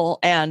novel,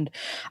 and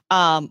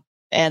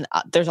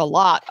there's a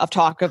lot of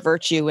talk of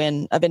virtue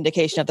in A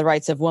Vindication of the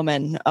Rights of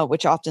Women,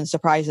 which often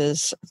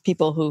surprises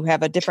people who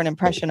have a different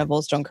impression of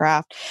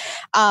Wollstonecraft.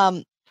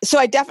 So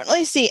I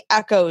definitely see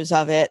echoes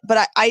of it,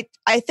 but I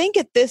think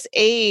at this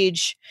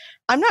age,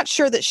 I'm not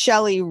sure that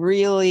Shelley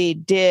really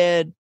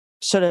did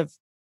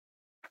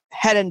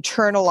had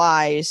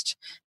internalized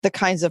the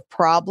kinds of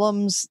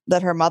problems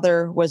that her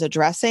mother was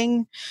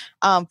addressing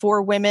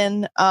for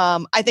women.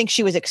 I think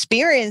she was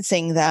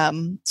experiencing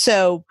them.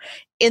 So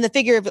in the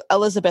figure of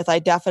Elizabeth, I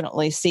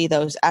definitely see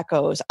those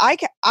echoes. I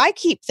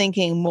keep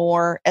thinking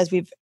more, as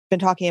we've been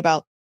talking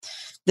about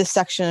this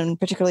section,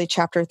 particularly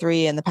chapter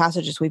 3 and the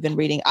passages we've been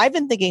reading, I've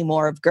been thinking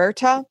more of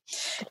Goethe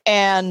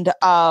and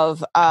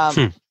of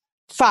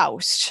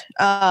Faust.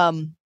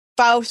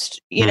 Faust,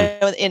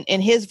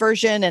 in his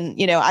version, and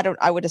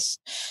I would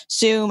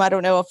assume, I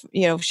don't know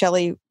if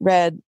Shelley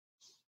read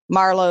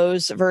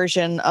Marlowe's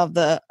version of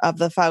the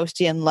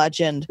Faustian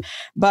legend,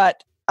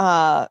 but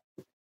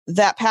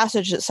that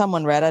passage that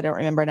someone read, I don't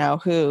remember now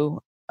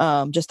who,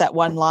 just that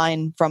one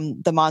line from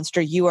the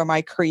monster, "You are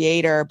my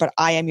creator, but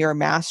I am your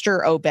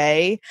master,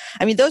 obey."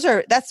 I mean,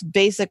 that's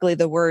basically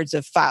the words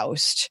of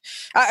Faust,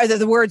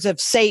 the words of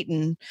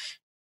Satan,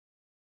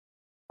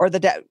 or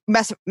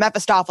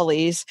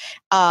Mephistopheles,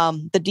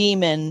 the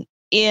demon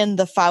in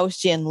the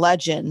Faustian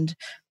legend,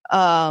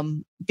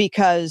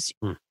 because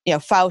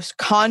Faust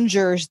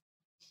conjures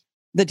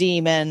the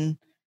demon,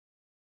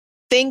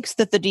 thinks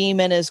that the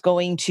demon is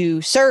going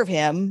to serve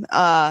him,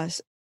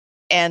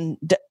 and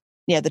the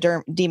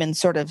demon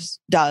sort of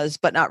does,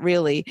 but not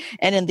really.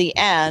 And in the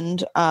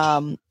end,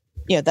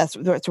 that's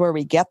where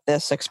we get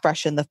this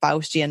expression, the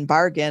Faustian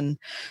bargain.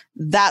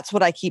 That's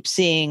what I keep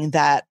seeing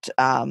that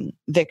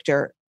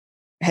Victor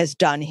has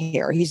done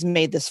here. He's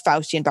made this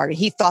Faustian bargain.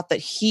 He thought that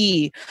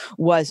he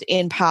was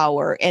in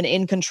power and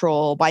in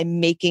control by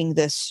making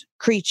this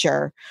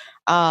creature,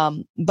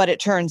 but it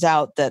turns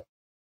out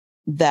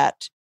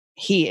that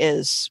he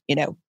is,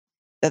 that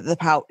the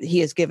power he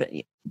has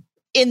given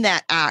in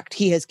that act,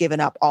 he has given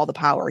up all the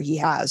power he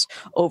has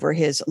over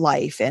his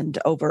life and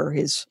over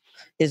his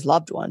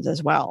loved ones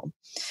as well.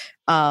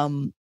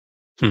 So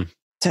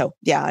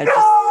yeah,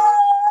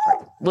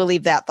 we'll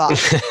leave that thought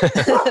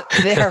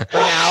there for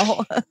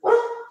now.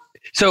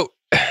 So,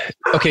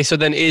 okay. So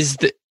then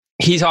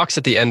he talks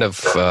at the end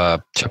of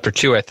chapter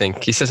 2, I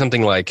think. He says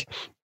something like,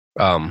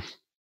 my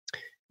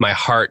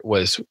heart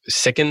was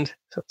sickened,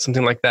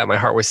 something like that. My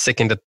heart was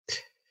sickened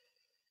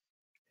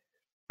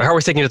My heart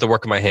was taken at the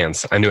work of my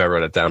hands. I knew I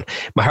wrote it down.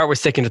 My heart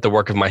was taken at the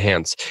work of my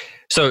hands.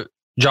 So,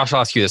 Josh,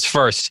 I'll ask you this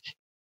first.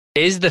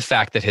 Is the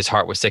fact that his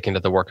heart was taken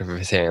at the work of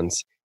his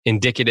hands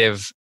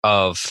indicative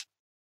of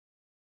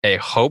a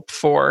hope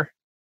for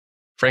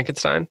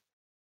Frankenstein?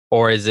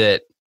 Or is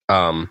it,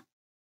 well,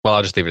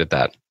 I'll just leave it at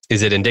that.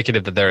 Is it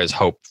indicative that there is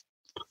hope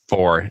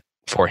for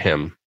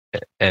him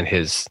and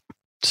his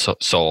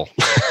soul?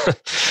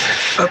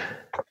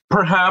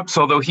 Perhaps,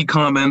 although he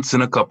comments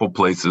in a couple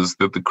places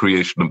that the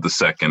creation of the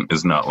second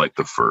is not like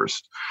the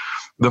first.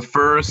 The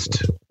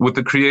first, with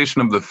the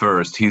creation of the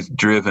first, he's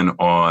driven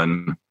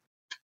on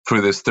for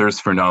this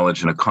thirst for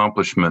knowledge and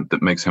accomplishment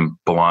that makes him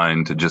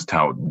blind to just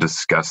how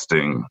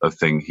disgusting a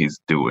thing he's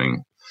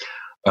doing.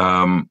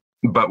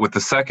 But with the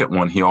second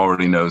one, he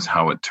already knows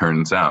how it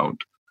turns out.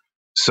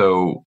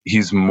 So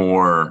he's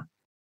more,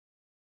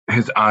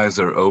 his eyes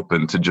are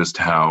open to just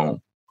how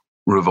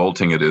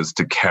revolting it is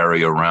to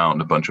carry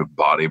around a bunch of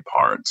body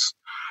parts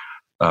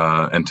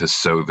and to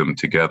sew them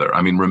together.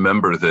 I mean,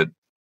 remember that,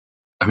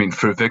 I mean,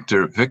 for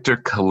Victor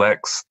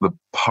collects the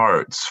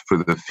parts for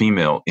the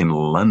female in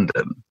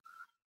London.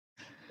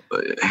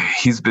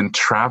 He's been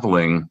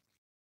traveling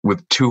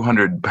with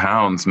 200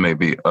 pounds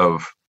maybe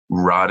of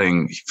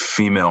rotting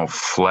female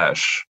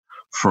flesh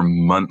for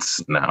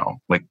months now.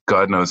 Like,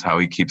 God knows how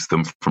he keeps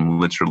them from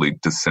literally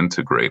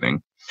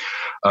disintegrating.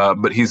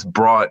 But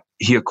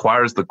he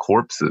acquires the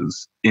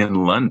corpses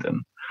in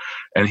London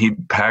and he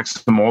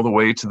packs them all the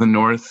way to the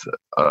north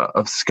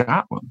of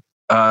Scotland.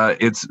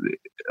 It's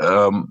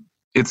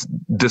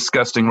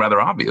disgusting, rather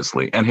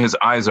obviously, and his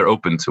eyes are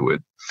open to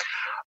it.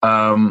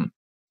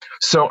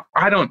 So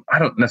I don't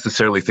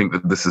necessarily think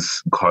that this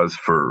is cause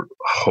for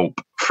hope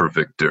for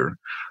Victor.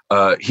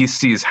 He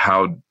sees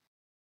how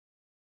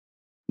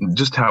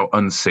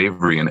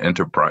unsavory an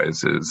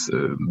enterprise is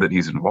that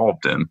he's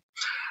involved in.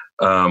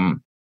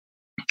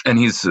 And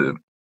he's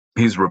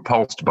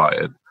repulsed by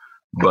it,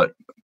 but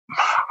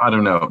I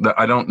don't know.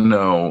 I don't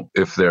know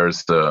if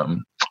there's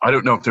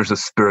a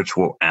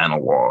spiritual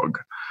analog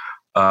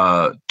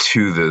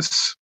to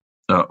this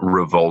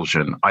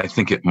revulsion. I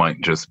think it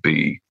might just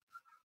be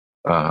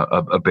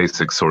a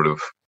basic sort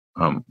of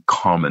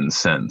common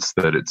sense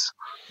that it's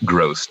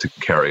gross to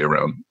carry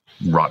around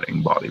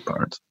rotting body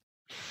parts.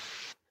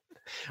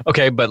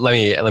 Okay, but let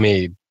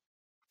me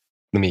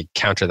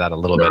counter that a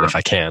little bit if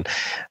I can.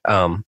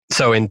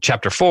 So in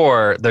chapter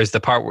 4, there's the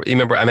part where, you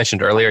remember I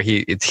mentioned earlier,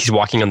 he's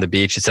walking on the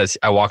beach. It says,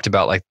 I walked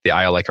about like the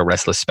isle like a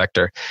restless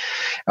specter.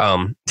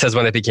 It says,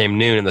 when it became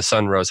noon and the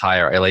sun rose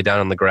higher, I lay down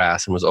on the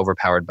grass and was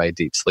overpowered by a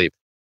deep sleep.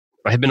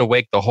 I had been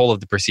awake the whole of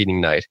the preceding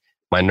night.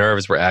 My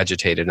nerves were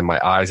agitated and my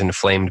eyes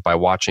inflamed by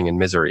watching and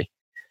misery.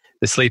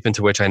 The sleep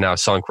into which I now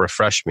sunk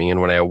refreshed me,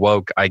 and when I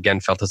awoke, I again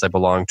felt as I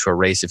belonged to a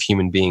race of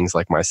human beings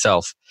like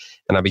myself,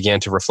 and I began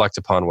to reflect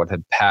upon what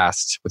had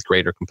passed with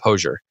greater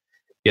composure.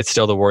 Yet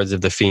still the words of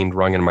the fiend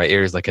rung in my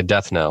ears like a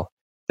death knell.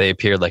 They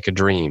appeared like a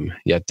dream,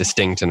 yet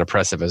distinct and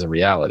oppressive as a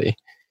reality.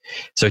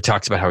 So he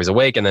talks about how he's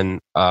awake, and then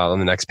on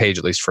the next page,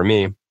 at least for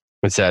me,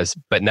 it says,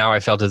 but now I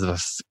felt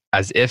as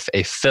if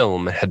a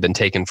film had been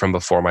taken from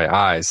before my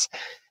eyes,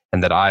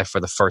 and that I, for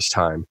the first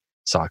time,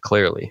 saw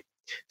clearly.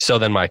 So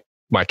then my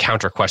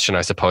counter question,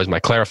 I suppose,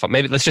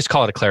 maybe let's just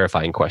call it a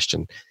clarifying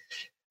question.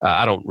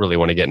 I don't really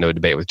want to get into a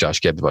debate with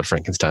Josh Gibbs about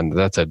Frankenstein.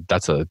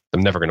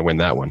 I'm never going to win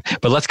that one.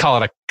 But let's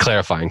call it a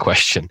clarifying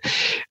question.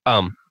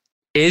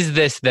 Is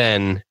this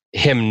then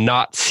him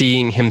not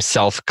seeing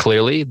himself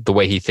clearly the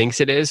way he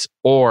thinks it is,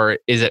 or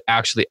is it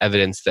actually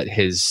evidence that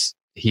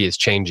he is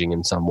changing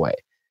in some way?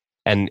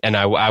 And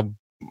I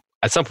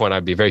at some point,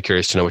 I'd be very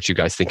curious to know what you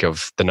guys think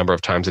of the number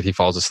of times that he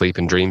falls asleep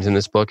in dreams in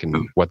this book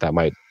and what that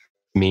might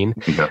mean.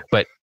 Yeah.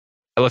 But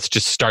let's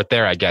just start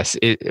there, I guess,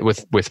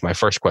 with my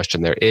first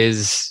question there.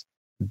 Is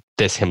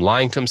this him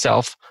lying to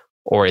himself,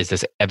 or is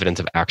this evidence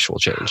of actual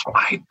change?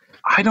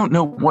 I don't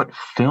know what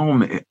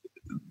film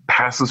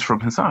passes from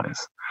his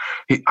eyes.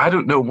 I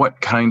don't know what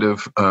kind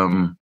of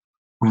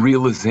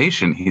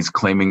realization he's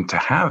claiming to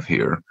have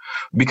here,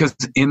 because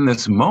in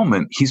this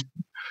moment,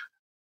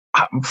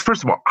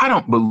 first of all, I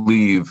don't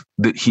believe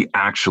that he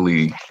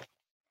actually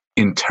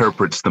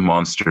interprets the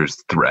monster's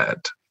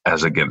threat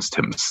as against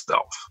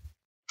himself.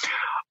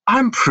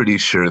 I'm pretty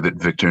sure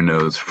that Victor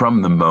knows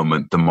from the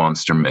moment the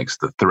monster makes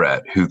the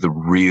threat who the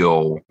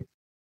real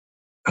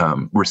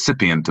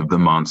recipient of the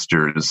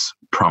monster's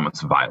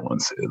promised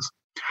violence is.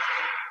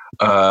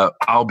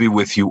 I'll be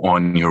with you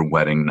on your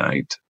wedding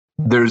night.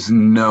 There's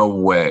no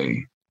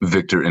way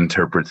Victor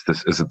interprets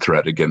this as a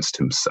threat against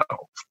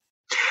himself.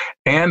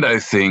 And I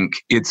think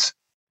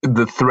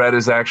the threat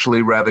is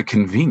actually rather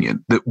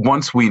convenient, that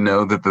once we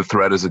know that the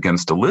threat is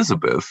against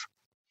Elizabeth,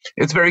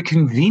 it's very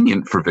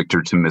convenient for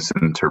Victor to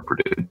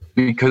misinterpret it,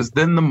 because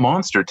then the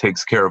monster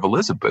takes care of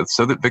Elizabeth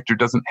so that Victor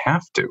doesn't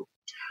have to.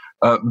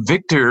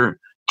 Victor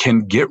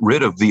can get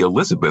rid of the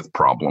Elizabeth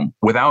problem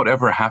without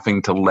ever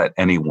having to let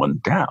anyone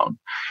down.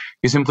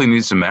 He simply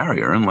needs to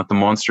marry her and let the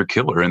monster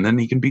kill her, and then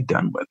he can be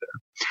done with her.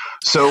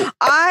 So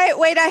I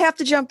have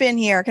to jump in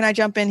here. Can I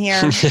jump in here?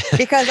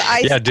 Because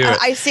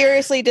I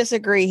seriously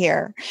disagree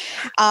here.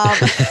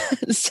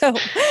 So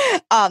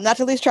not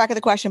to lose track of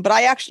the question, but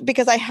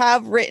because I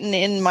have written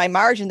in my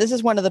margin, this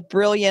is one of the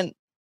brilliant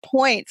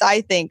points,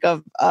 I think,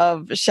 of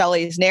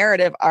Shelley's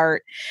narrative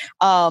art.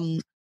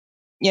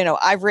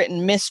 I've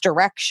written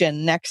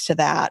misdirection next to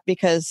that,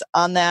 because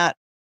on that,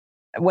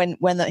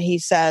 he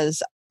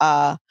says,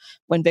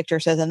 when Victor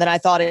says, and then I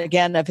thought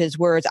again of his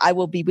words, I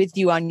will be with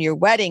you on your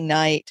wedding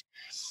night.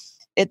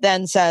 It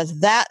then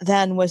says, that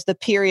then was the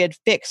period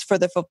fixed for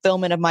the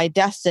fulfillment of my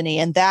destiny,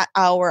 and that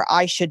hour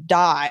I should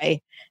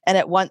die and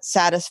at once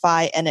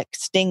satisfy and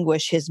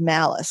extinguish his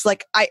malice.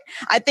 Like, I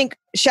think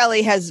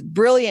Shelley has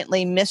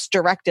brilliantly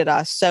misdirected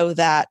us so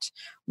that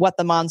what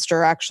the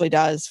monster actually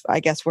does, I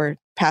guess we're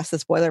past the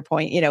spoiler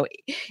point,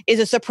 is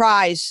a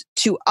surprise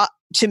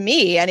to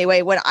me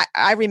anyway, when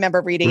I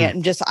remember reading it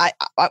and just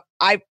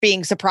I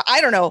being surprised.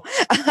 I don't know.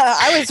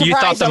 I was surprised. You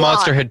thought the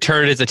monster had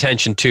turned his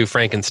attention to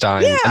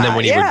Frankenstein, and then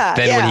when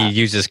he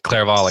uses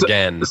Clerval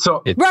again.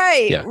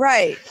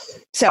 Right.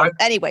 So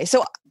anyway,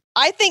 so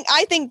I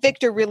think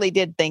Victor really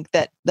did think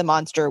that the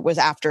monster was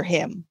after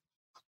him.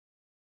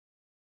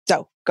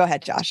 So go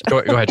ahead, Josh. Go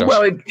ahead, Josh.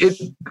 Well,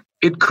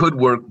 it could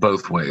work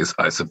both ways,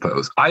 I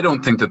suppose. I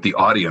don't think that the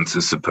audience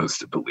is supposed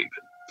to believe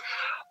it.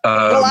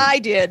 Well, I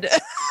did.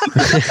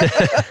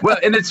 Well,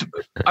 and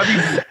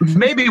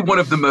maybe one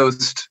of the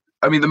most,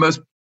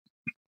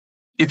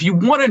 if you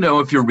want to know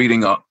if you're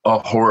reading a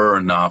horror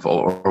novel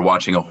or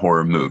watching a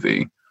horror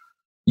movie,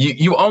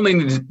 you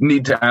only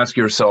need to ask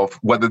yourself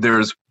whether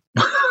there's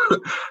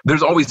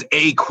always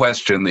a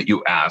question that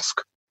you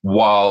ask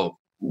while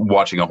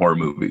watching a horror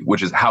movie,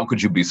 which is, how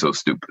could you be so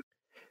stupid?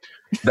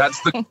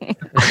 That's the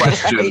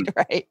question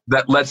right.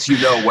 That lets you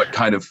know what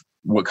kind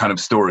of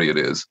story it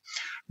is.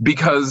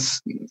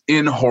 Because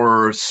in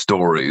horror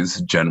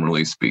stories,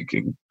 generally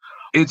speaking,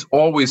 it's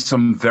always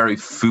some very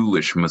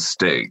foolish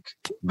mistake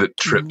that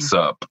trips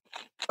up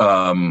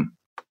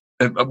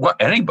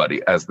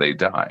anybody as they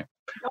die.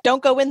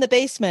 Don't go in the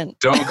basement.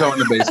 Don't go in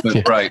the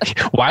basement, right.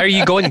 Why are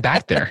you going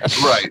back there?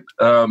 Right.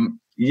 Or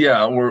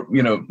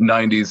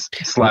 90s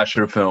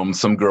slasher films,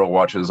 some girl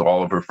watches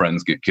all of her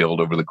friends get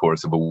killed over the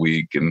course of a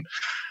week,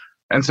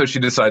 and so she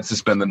decides to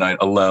spend the night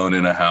alone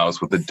in a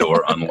house with the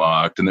door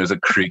unlocked, and there's a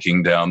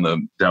creaking down the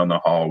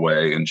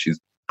hallway, and she's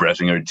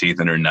brushing her teeth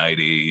in her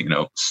nightie,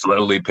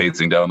 slowly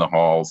pacing down the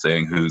hall,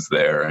 saying, "Who's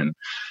there?" And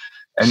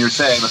you're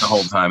saying the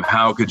whole time,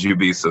 "How could you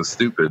be so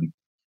stupid?"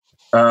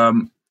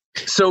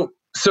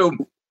 So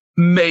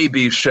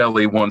maybe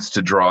Shelley wants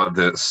to draw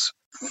this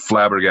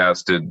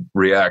flabbergasted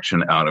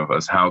reaction out of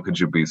us. How could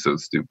you be so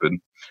stupid?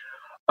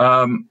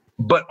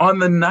 But on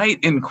the night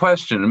in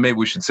question, and maybe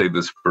we should save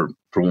this for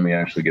when we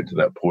actually get to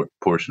that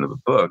portion of the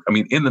book.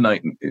 In the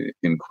night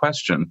in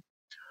question,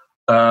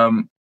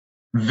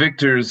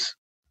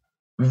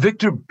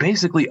 Victor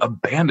basically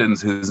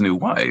abandons his new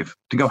wife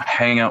to go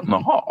hang out in the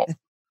hall.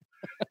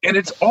 And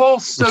it's all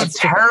so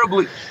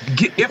terribly,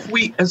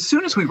 as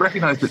soon as we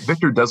recognize that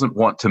Victor doesn't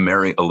want to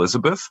marry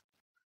Elizabeth,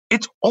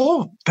 it's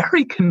all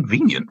very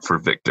convenient for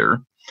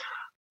Victor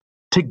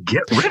to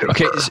get rid of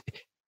her.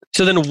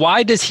 So then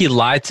why does he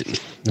lie to...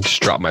 I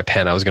just dropped my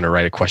pen. I was going to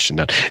write a question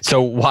down.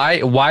 So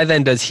why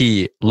then does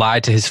he lie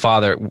to his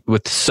father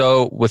with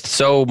so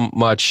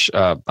much,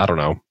 I don't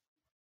know.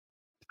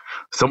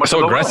 So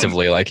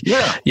aggressively, So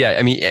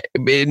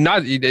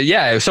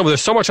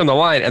there's so much on the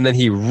line, and then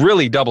he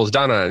really doubles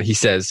down on it. He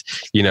says,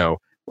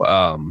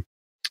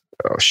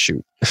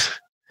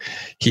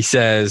 he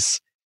says,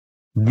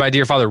 "My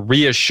dear father,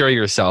 reassure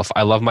yourself.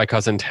 I love my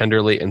cousin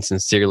tenderly and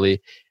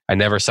sincerely. I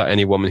never saw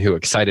any woman who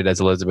excited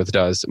as Elizabeth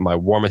does. My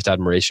warmest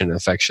admiration and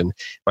affection.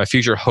 My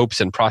future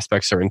hopes and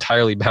prospects are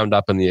entirely bound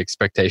up in the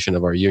expectation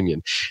of our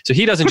union." So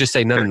he doesn't just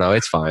say, no,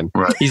 it's fine.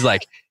 Right. He's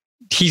like,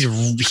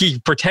 he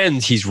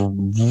pretends he's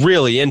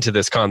really into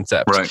this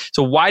concept. Right.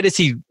 So why does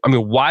he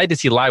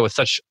lie with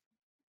such,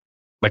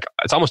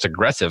 it's almost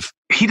aggressive?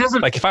 He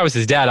doesn't, if I was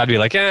his dad, I'd be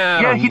like, he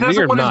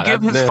doesn't want to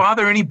give his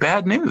father any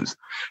bad news.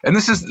 And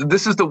this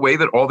is the way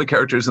that all the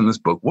characters in this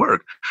book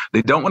work.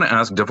 They don't want to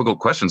ask difficult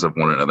questions of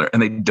one another,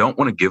 and they don't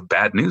want to give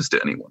bad news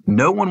to anyone.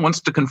 No one wants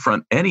to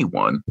confront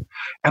anyone.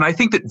 And I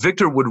think that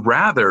Victor would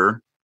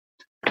rather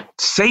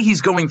say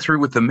he's going through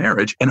with the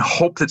marriage and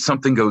hope that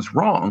something goes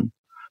wrong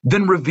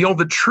than reveal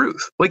the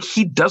truth.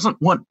 He doesn't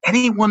want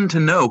anyone to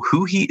know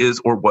who he is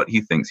or what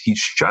he thinks. He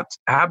shuts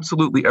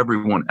absolutely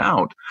everyone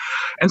out.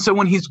 And so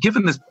when he's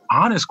given this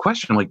honest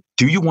question,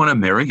 do you want to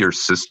marry your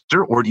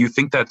sister, or do you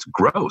think that's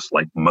gross,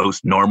 like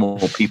most normal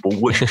people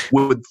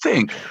would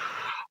think?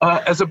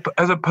 As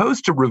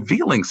opposed to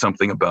revealing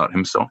something about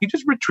himself, he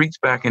just retreats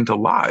back into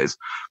lies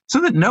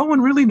so that no one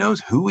really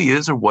knows who he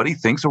is or what he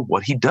thinks or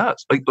what he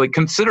does.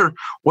 Consider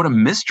what a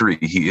mystery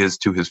he is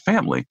to his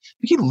family.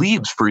 He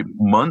leaves for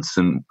months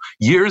and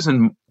years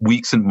and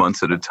weeks and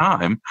months at a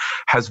time,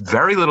 has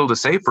very little to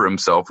say for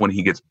himself when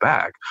he gets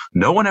back.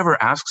 No one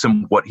ever asks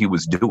him what he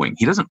was doing.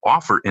 He doesn't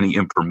offer any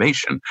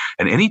information.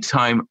 And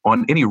anytime,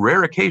 on any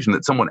rare occasion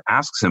that someone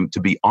asks him to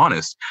be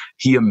honest,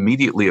 he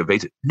immediately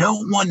evades it. No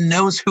one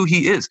knows who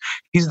he is.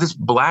 He's this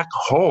black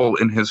hole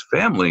in his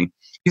family.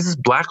 He's this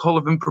black hole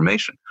of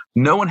information.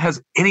 No one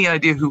has any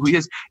idea who he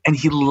is, and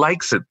he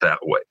likes it that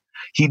way.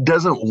 He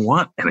doesn't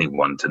want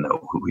anyone to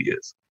know who he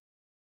is.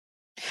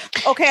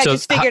 Okay, I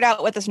just figured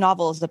out what this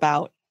novel is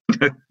about.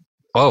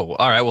 Oh,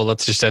 all right. Well,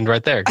 let's just end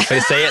right there.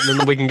 Say it, and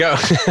then we can go.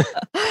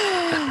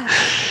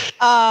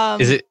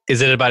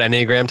 Is it about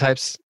Enneagram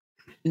types?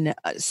 No,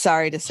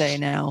 sorry to say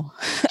no.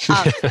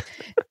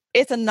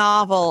 It's a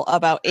novel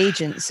about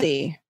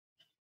agency,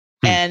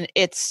 and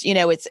it's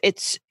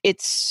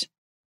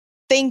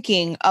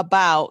thinking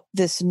about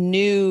this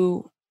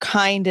new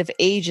kind of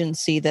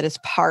agency that is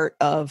part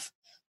of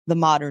the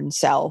modern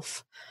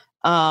self,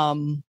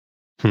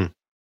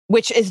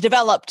 which is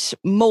developed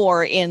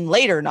more in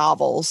later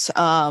novels.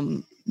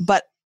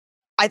 But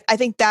I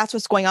think that's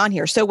what's going on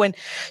here.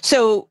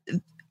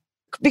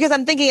 Because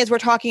I'm thinking, as we're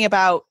talking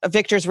about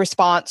Victor's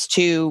response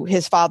to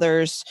his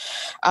father's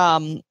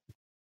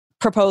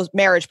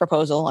marriage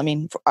proposal,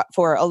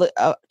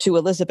 to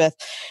Elizabeth,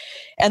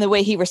 and the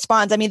way he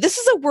responds. I mean, this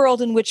is a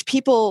world in which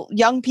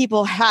young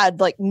people had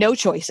like no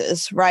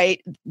choices,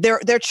 right?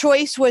 Their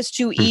choice was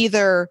to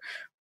either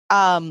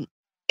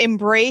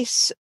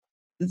embrace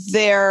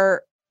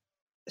their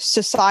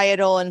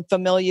societal and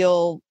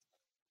familial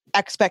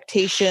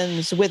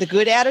expectations with a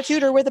good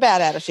attitude or with a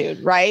bad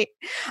attitude, right?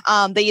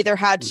 They either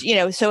had,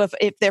 so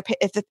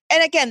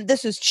and again,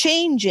 this is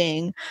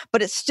changing,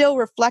 but it's still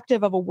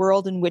reflective of a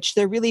world in which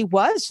there really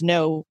was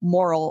no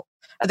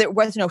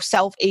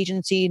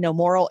self-agency, no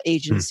moral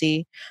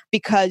agency,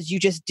 because you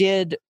just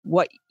did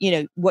what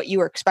you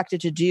were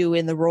expected to do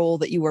in the role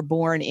that you were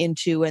born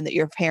into and that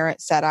your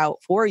parents set out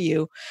for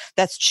you.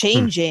 That's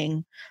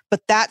changing,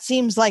 but that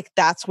seems like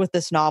that's what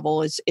this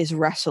novel is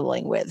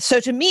wrestling with. So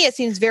to me, it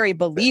seems very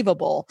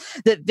believable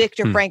that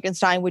Victor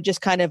Frankenstein would just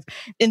kind of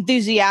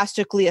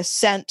enthusiastically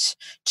assent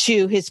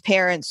to his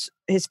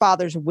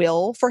father's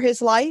will for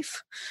his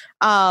life,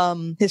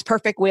 his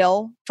perfect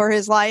will for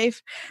his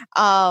life.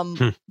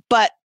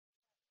 But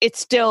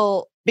it's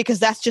still, because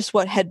that's just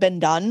what had been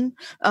done.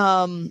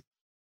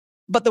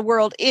 But the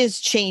world is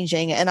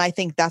changing. And I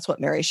think that's what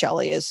Mary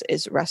Shelley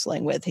is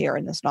wrestling with here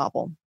in this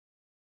novel.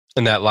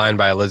 And that line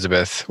by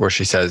Elizabeth where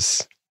she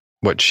says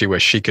what she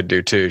wished she could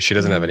do too. She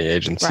doesn't have any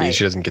agency. Right.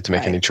 She doesn't get to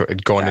make any choice,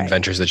 go on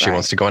adventures that she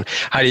wants to go on.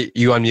 Heidi,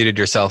 you unmuted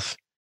yourself.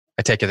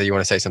 I take it that you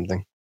want to say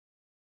something.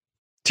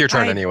 It's your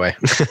turn anyway.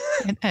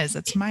 It is.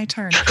 It's my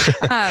turn.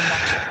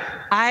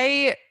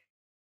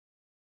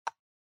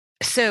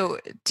 So,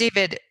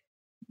 David,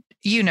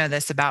 you know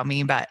this about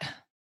me, but...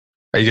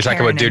 Are you talking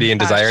about Duty and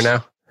Desire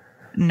now?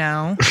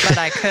 No, but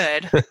I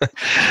could.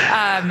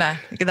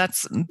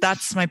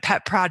 That's my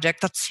pet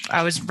project.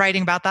 I was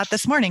writing about that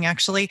this morning,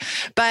 actually.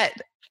 But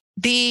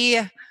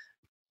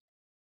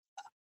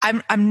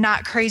I'm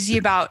not crazy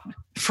about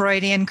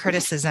Freudian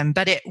criticism,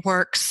 but it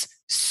works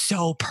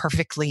so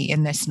perfectly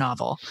in this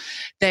novel.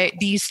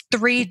 These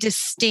three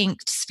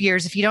distinct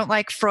spheres. If you don't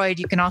like Freud,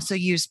 you can also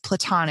use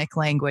Platonic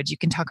language. You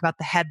can talk about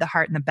the head, the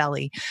heart, and the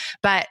belly.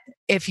 But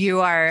I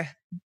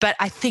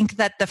think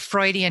that the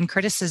Freudian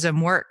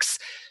criticism works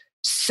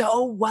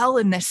so well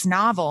in this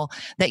novel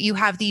that you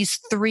have these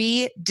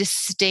three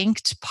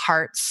distinct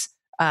parts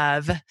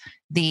of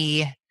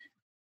the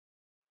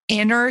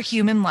inner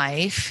human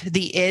life: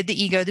 the id,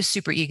 the ego, the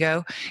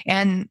superego.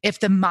 And if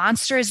the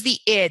monster is the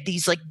id,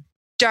 these like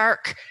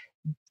dark,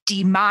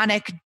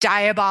 demonic,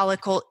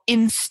 diabolical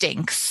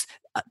instincts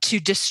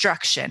to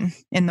destruction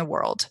in the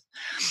world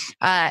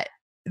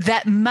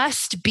that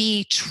must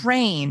be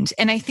trained.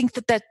 And I think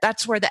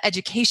that's where the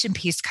education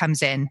piece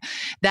comes in,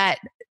 that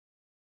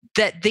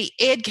the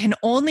id can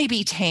only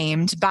be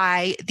tamed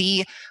by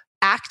the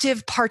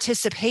active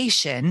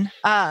participation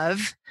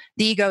of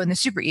the ego and the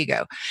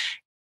superego.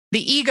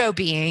 The ego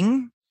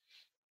being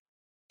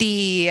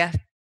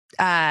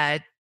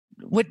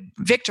what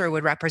Victor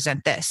would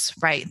represent this,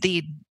 right?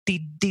 The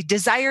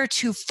desire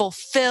to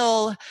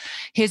fulfill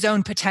his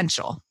own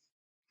potential.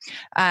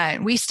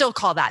 We still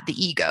call that the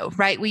ego,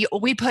 right?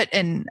 We put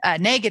in a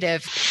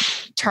negative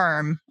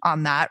term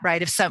on that,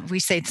 right? We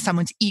say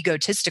someone's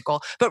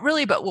egotistical, but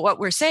what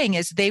we're saying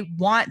is they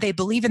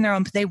believe in their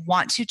own, they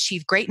want to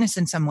achieve greatness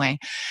in some way.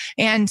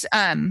 And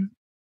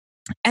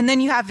then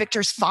you have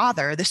Victor's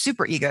father, the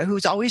superego,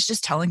 who's always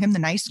just telling him the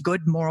nice,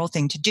 good, moral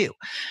thing to do,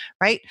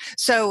 right?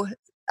 So,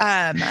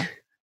 but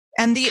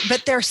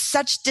there's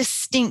such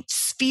distinct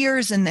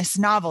spheres in this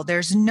novel.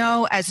 There's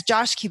no, as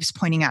Josh keeps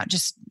pointing out,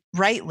 just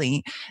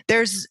rightly,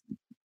 there's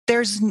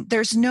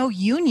no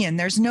union,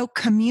 there's no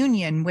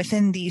communion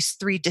within these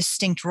three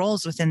distinct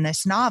roles within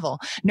this novel.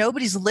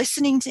 Nobody's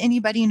listening to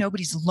anybody,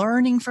 nobody's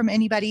learning from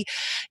anybody.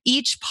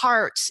 Each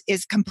part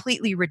is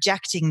completely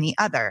rejecting the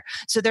other.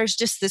 So there's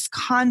just this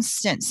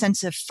constant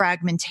sense of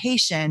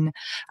fragmentation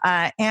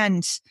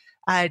and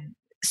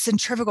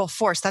centrifugal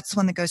force. That's the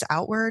one that goes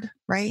outward,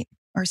 right?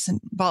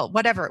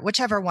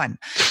 whichever one.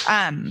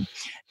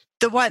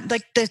 The one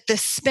like the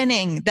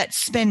spinning that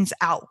spins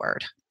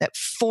outward, that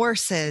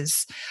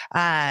forces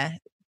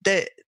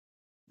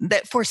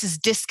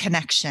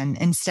disconnection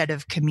instead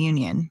of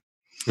communion.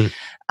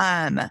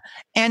 And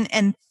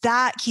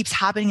that keeps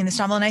happening in this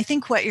novel. And I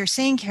think what you're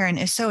saying, Karen,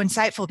 is so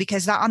insightful,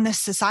 because that on this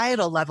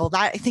societal level,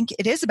 that I think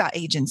it is about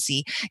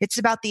agency. It's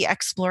about the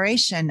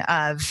exploration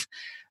of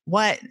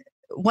what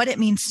it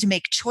means to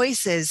make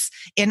choices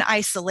in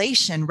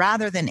isolation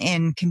rather than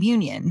in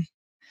communion.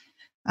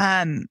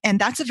 And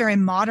that's a very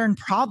modern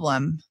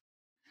problem.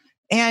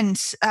 And,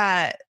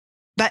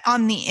 but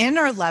on the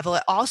inner level,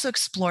 it also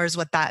explores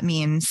what that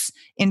means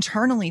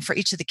internally for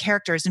each of the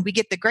characters. And we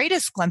get the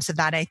greatest glimpse of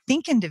that, I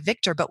think, into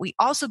Victor, but we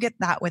also get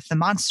that with the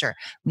monster.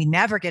 We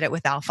never get it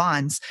with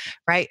Alphonse,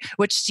 right?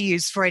 Which, to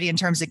use Freudian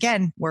terms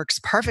again, works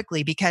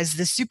perfectly, because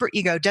the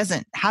superego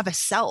doesn't have a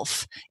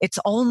self. It's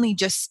only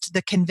just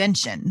the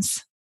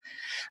conventions.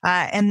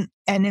 And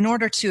in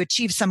order to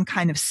achieve some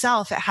kind of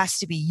self, it has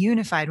to be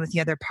unified with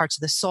the other parts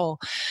of the soul.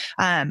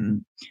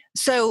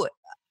 So,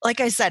 like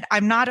I said,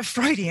 I'm not a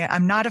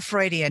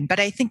Freudian,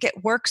 but I think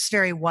it works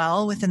very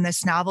well within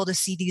this novel to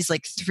see these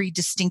like three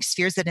distinct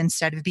spheres that,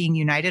 instead of being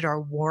united, are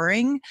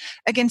warring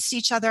against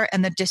each other,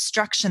 and the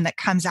destruction that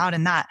comes out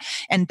in that.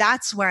 And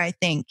that's where I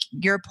think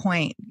your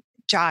point,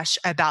 Josh,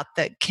 about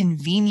the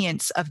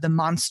convenience of the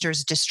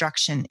monster's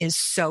destruction is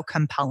so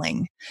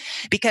compelling,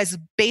 because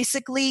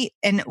basically,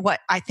 and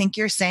what I think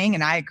you're saying,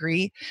 and I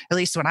agree, at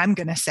least what I'm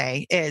going to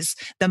say, is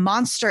the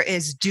monster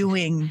is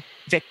doing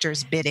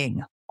Victor's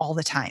bidding all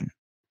the time.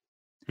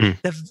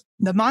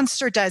 The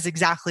monster does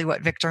exactly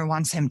what Victor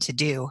wants him to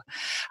do,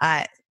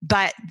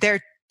 but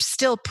they're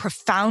still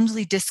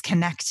profoundly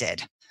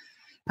disconnected.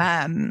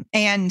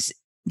 And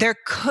there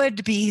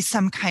could be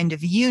some kind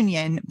of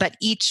union, but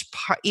each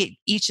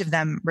of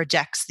them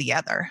rejects the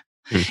other.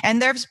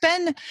 And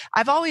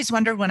I've always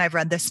wondered when I've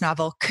read this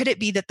novel, could it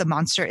be that the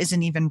monster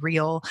isn't even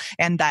real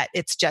and that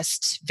it's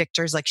just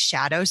Victor's like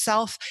shadow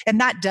self? And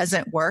that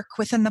doesn't work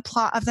within the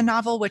plot of the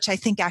novel, which I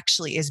think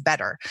actually is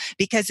better,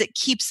 because it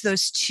keeps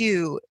those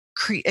two,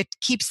 it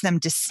keeps them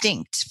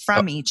distinct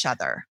from each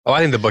other. Oh,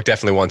 I think the book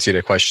definitely wants you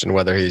to question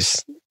whether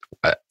he's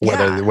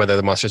whether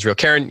the monster is real.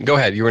 Karen, go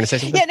ahead. You were going to say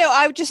something? Yeah, no,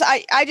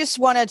 I just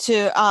wanted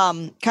to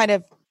kind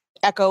of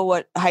echo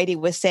what Heidi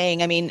was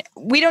saying. I mean,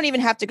 we don't even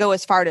have to go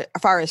as far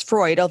as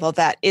Freud, although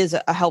that is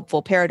a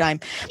helpful paradigm.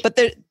 But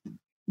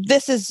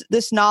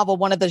this novel,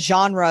 one of the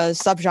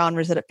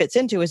subgenres that it fits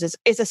into is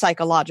a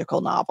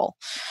psychological novel.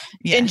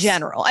 Yes. In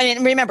general.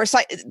 And remember,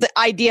 the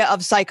idea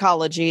of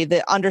psychology,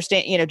 the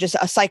just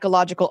a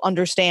psychological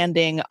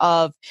understanding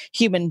of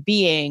human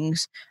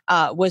beings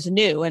was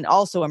new and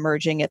also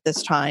emerging at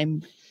this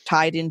time,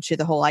 tied into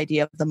the whole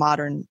idea of the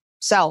modern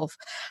self.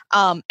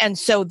 And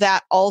so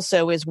that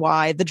also is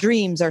why the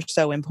dreams are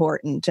so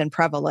important and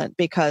prevalent,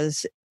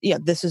 because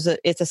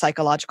it's a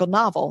psychological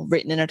novel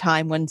written in a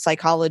time when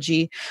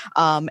psychology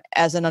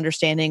as an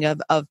understanding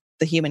of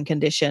the human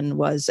condition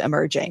was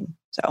emerging.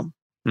 So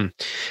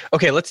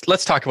okay,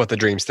 let's talk about the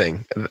dreams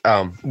thing.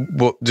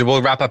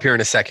 We'll wrap up here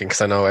in a second,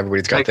 because I know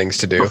everybody's got things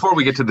to do. Before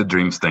we get to the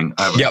dreams thing,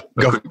 I have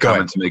a quick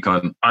comment to make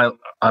on.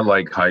 I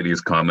like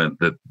Heidi's comment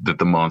that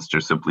the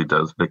monster simply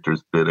does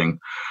Victor's bidding.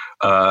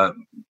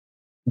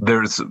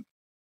 There's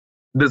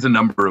a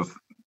number of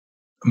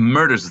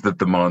murders that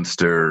the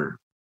monster,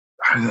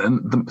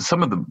 and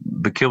some of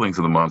the killings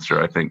of the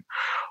monster, I think,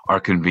 are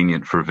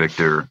convenient for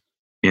Victor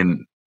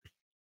in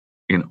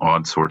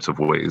odd sorts of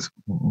ways.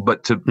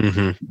 But to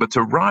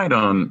ride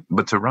on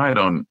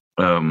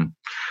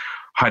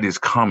Heidi's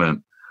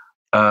comment,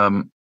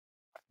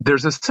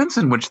 there's a sense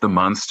in which the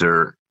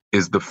monster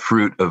is the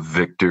fruit of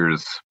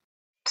Victor's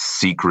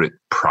secret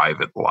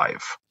private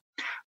life.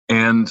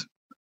 And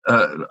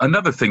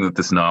another thing that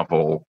this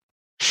novel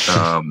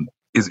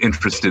is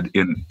interested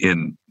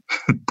in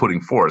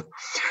putting forth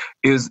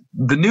is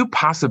the new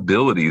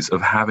possibilities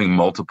of having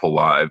multiple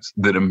lives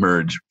that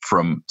emerge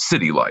from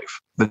city life.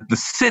 The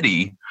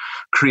city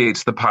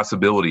creates the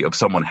possibility of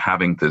someone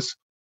having this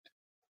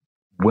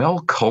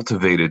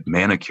well-cultivated,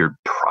 manicured,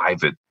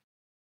 private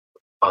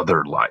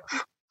other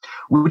life,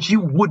 which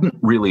you wouldn't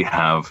really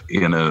have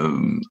in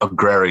an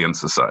agrarian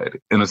society,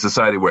 in a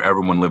society where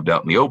everyone lived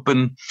out in the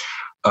open,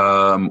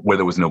 where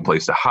there was no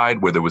place to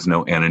hide, where there was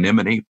no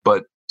anonymity.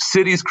 But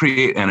cities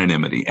create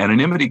anonymity.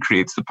 Anonymity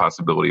creates the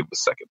possibility of a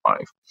second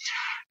life.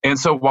 And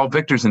so while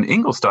Victor's in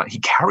Ingolstadt, he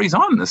carries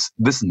on this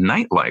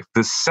nightlife,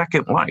 this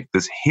second life,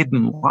 this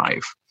hidden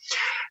life.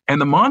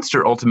 And the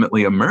monster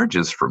ultimately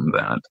emerges from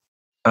that.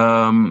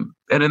 And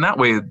in that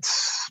way,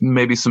 it's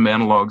maybe some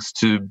analogs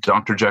to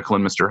Dr. Jekyll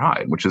and Mr.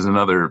 Hyde, which is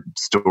another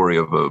story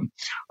of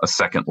a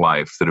second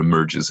life that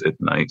emerges at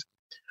night.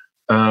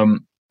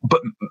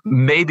 But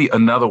maybe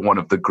another one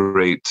of the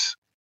great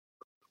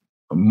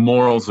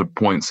morals or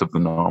points of the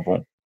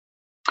novel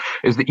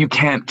is that you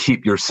can't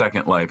keep your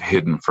second life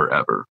hidden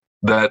forever.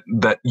 That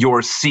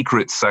your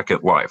secret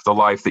second life, the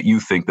life that you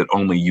think that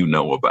only you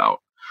know about,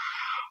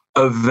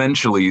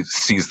 eventually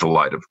sees the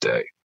light of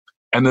day.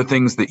 And the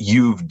things that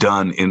you've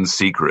done in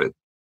secret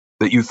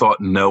that you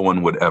thought no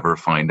one would ever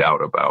find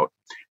out about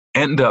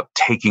end up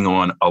taking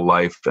on a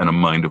life and a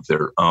mind of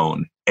their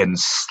own and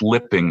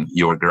slipping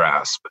your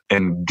grasp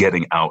and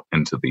getting out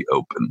into the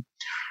open.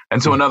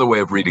 And so another way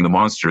of reading the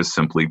monster is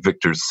simply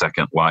Victor's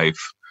second life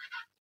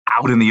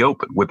out in the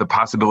open, with the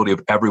possibility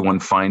of everyone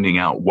finding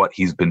out what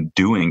he's been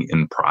doing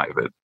in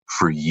private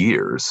for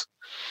years.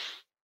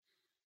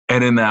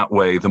 And in that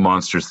way, the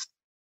monster's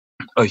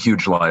a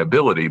huge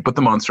liability, but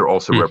the monster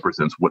also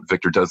represents what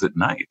Victor does at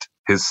night,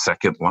 his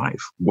second life,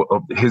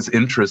 his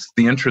interest,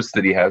 the interest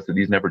that he has that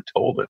he's never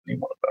told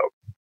anyone about.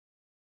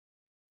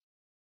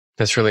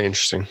 That's really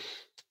interesting.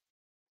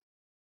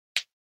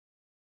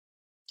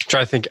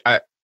 Try to think.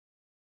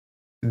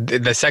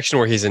 The section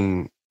where he's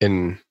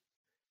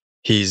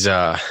he's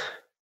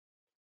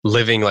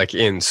living like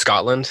in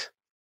Scotland,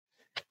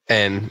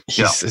 and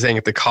he's saying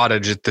at the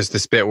cottage, there's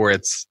this bit where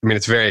it's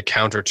very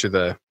counter to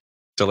the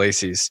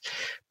Lacey's,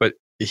 but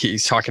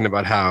he's talking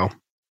about how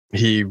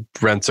he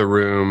rents a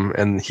room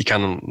and he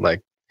kind of like,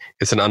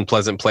 it's an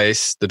unpleasant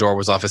place. The door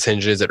was off his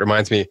hinges. It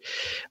reminds me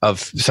of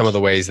some of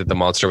the ways that the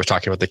monster was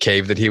talking about the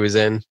cave that he was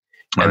in.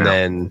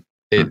 Then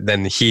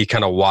he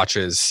kind of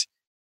watches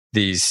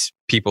these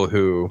people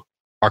who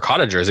are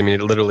cottagers. I mean,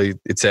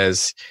 it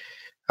says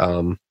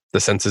the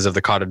senses of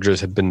the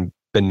cottagers have been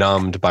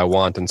benumbed by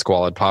want and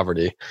squalid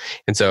poverty.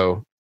 And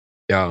so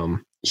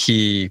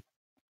he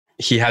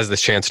has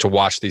this chance to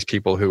watch these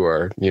people who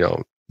are,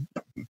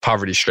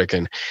 poverty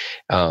stricken.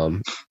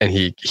 And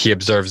he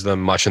observes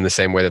them much in the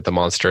same way that the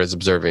monster is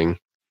observing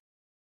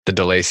the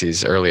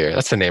DeLacy's earlier.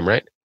 That's the name,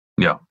 right?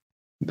 Yeah.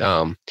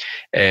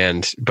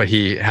 But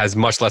he has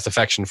much less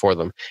affection for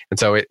them. And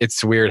so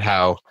it's weird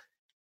how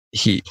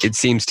it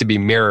seems to be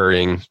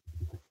mirroring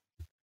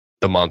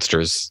the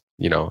monster's,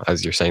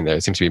 as you're saying there,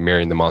 it seems to be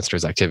mirroring the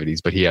monster's activities,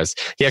 but he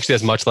actually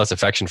has much less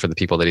affection for the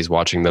people that he's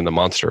watching than the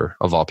monster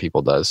of all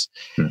people does.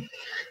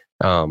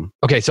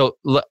 Okay, so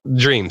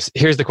dreams.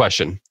 Here's the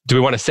question. Do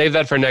we want to save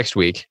that for next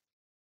week?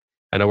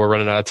 I know we're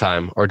running out of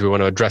time. Or do we want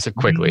to address it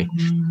quickly?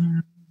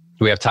 Do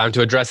we have time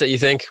to address it, you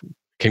think?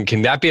 Can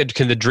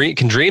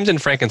dreams in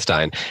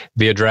Frankenstein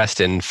be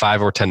addressed in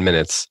 5 or 10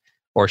 minutes?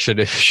 Or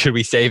should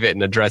we save it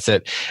and address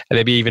it and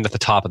maybe even at the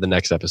top of the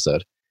next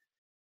episode?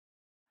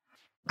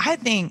 I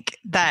think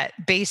that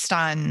based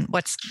on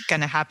what's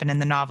going to happen in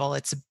the novel,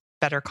 it's a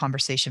better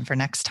conversation for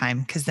next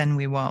time, because then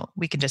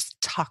we can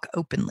just talk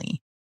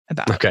openly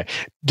about it. Okay.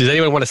 Does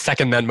anyone want to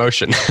second that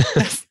motion?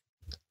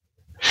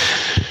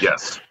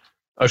 Yes.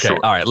 Okay. Sure.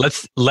 All right.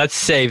 Let's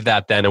save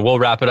that then, and we'll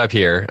wrap it up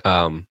here.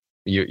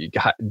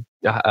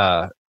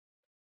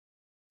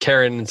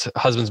 Karen's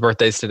husband's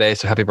birthday's today,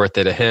 so happy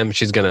birthday to him.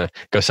 She's gonna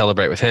go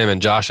celebrate with him, and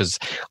Josh is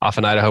off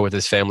in Idaho with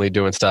his family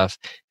doing stuff.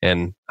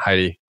 And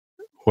Heidi,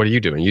 what are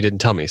you doing? You didn't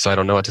tell me, so I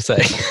don't know what to say.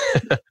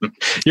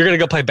 You're going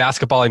to go play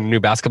basketball in a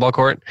new basketball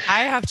court?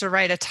 I have to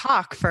write a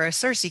talk for a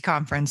Circe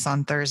conference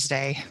on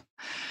Thursday.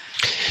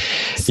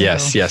 So.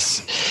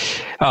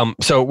 Yes.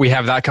 So we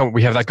have that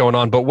going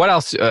on. But what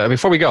else?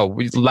 Before we go,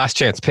 last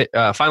chance.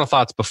 Final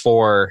thoughts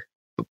before,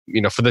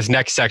 for this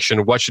next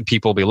section. What should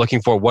people be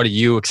looking for? What are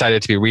you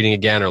excited to be reading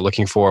again or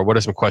looking for? What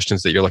are some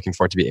questions that you're looking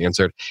for to be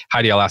answered?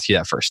 Heidi, I'll ask you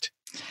that first.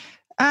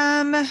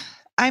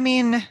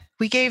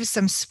 We gave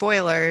some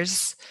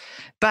spoilers,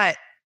 but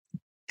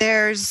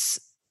there's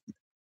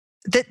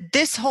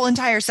this whole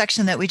entire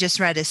section that we just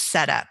read is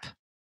set up,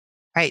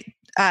 right?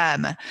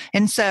 And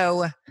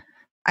so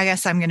I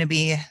guess I'm going to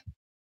be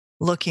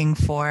looking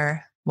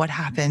for what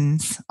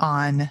happens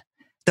on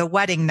the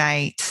wedding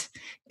night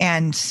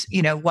and,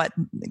 what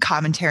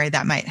commentary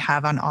that might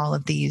have on all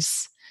of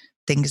these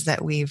things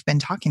that we've been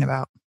talking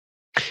about.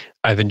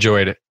 I've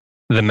enjoyed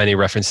the many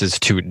references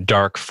to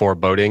dark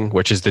foreboding,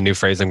 which is the new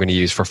phrase I'm going to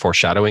use for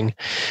foreshadowing.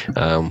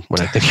 When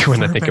I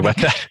think about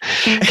that,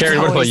 Karen,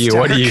 what about you?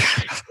 Dark.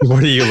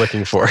 What are you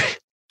looking for?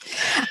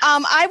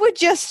 I would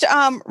just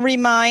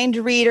remind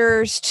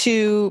readers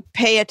to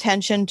pay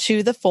attention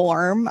to the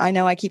form. I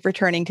know I keep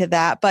returning to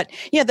that, but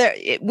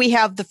we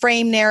have the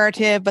frame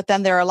narrative, but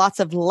then there are lots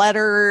of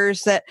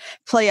letters that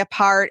play a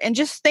part, and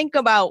just think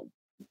about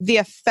the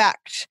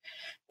effect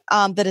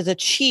that is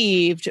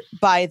achieved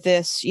by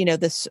this,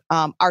 this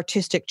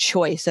artistic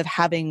choice of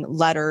having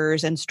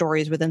letters and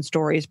stories within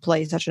stories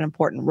play such an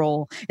important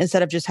role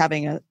instead of just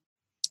having a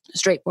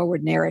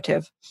straightforward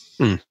narrative.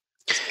 All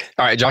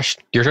right, Josh,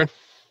 your turn.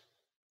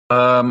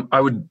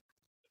 I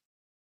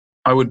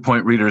would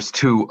point readers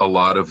to a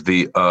lot of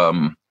the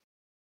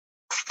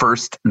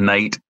first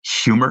night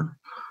humor,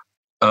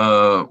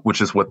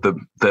 which is what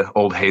the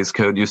old Hays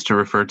Code used to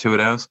refer to it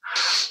as.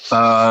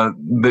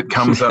 That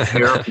comes up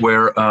here,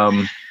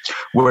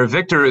 where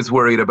Victor is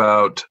worried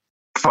about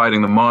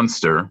fighting the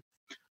monster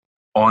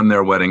on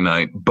their wedding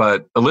night,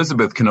 but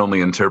Elizabeth can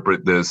only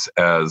interpret this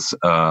as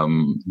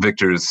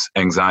Victor's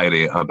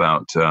anxiety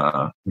about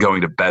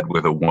going to bed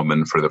with a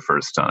woman for the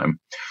first time.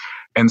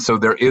 And so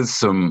there is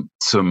some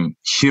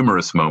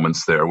humorous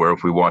moments there where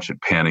if we watch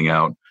it panning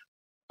out,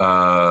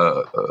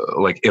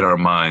 like in our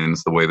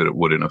minds, the way that it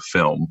would in a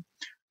film,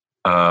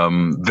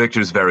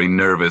 Victor's very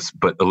nervous,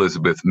 but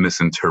Elizabeth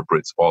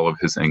misinterprets all of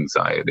his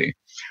anxiety.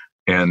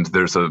 And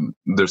there's some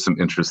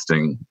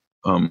interesting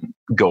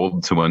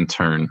gold to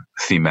unturn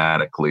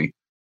thematically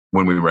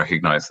when we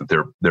recognize that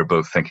they're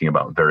both thinking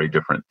about very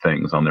different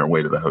things on their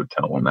way to the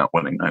hotel on that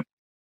wedding night.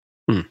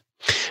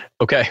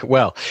 Okay,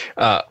 well,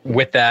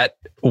 with that,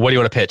 what do you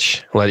want to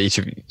pitch? Let each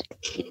of you,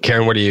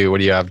 Karen, what do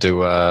you have to?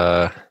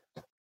 What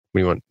do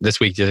you want this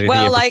week?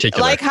 Well,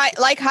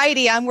 like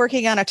Heidi, I'm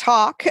working on a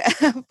talk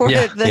for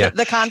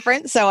the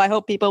conference, so I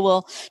hope people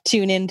will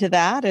tune into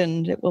that,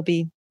 and it will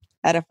be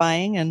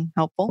edifying and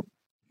helpful.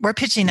 We're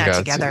pitching that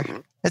together.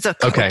 It's a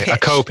co-pitch. A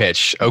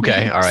co-pitch.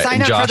 Okay, all right.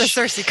 Sign up for the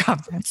Cersei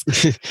conference.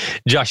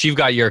 Josh, you've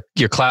got your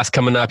class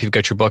coming up. You've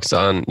got your books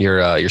on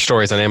your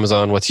stories on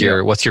Amazon. What's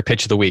your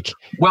pitch of the week?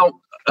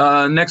 Well,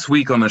 next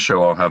week on the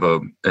show, I'll have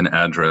an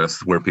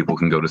address where people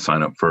can go to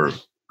sign up for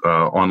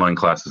online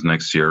classes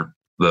next year.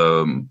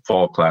 The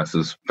fall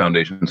classes,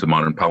 Foundations of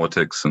Modern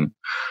Politics, and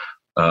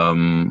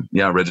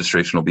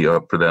registration will be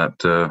up for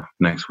that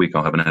next week.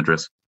 I'll have an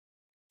address.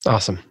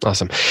 Awesome.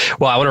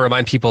 Well, I want to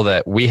remind people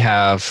that we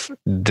have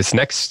this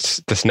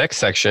next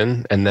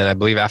section, and then I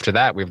believe after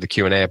that we have the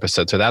Q&A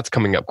episode. So that's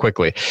coming up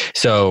quickly.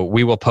 So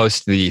we will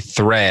post the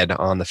thread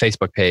on the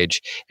Facebook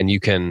page, and you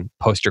can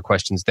post your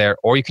questions there,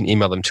 or you can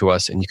email them to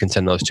us, and you can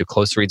send those to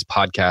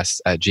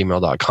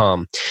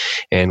closereadspodcasts@gmail.com,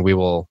 and we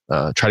will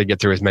try to get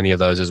through as many of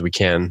those as we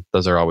can.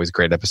 Those are always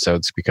great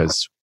episodes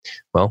because,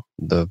 well,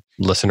 the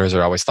listeners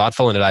are always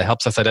thoughtful, and it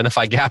helps us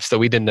identify gaps that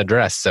we didn't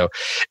address. So,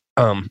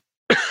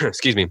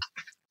 excuse me.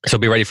 So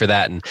be ready for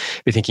that and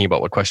be thinking about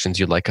what questions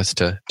you'd like us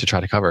to try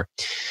to cover.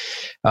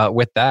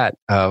 With that,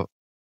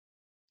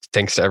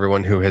 thanks to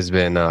everyone who has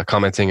been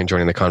commenting and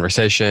joining the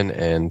conversation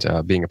and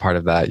being a part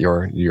of that.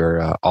 Your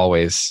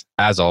always,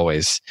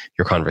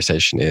 your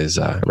conversation is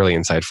really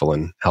insightful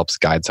and helps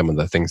guide some of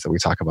the things that we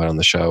talk about on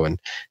the show and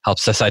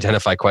helps us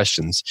identify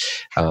questions.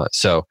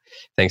 So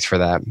thanks for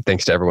that.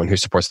 Thanks to everyone who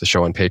supports the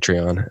show on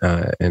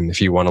Patreon. And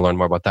if you want to learn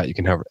more about that, you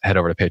can head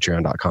over to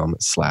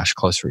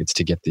patreon.com/closereads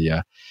to get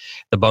the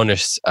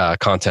bonus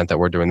content that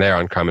we're doing there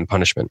on Crime and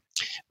Punishment,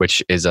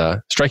 which is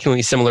a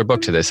strikingly similar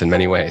book to this in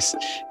many ways.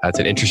 It's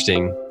an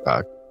interesting,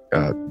 I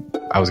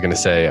was going to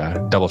say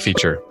double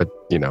feature, but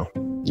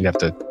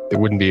it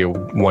wouldn't be a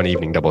one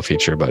evening double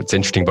feature, but it's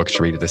interesting books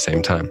to read at the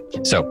same time.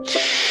 So,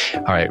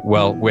 all right.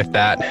 Well, with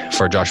that,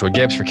 for Joshua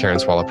Gibbs, for Karen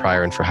Swallow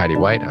Pryor, and for Heidi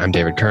White, I'm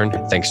David Kern.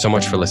 Thanks so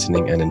much for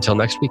listening. And until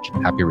next week,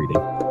 happy reading.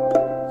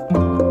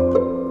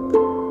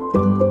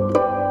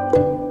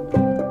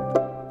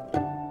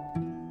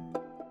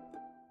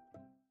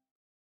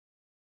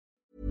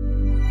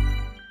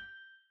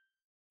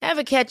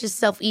 Ever catch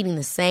yourself eating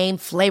the same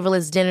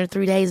flavorless dinner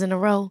 3 days in a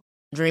row?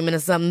 Dreaming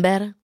of something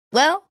better?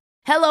 Well,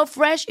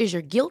 HelloFresh is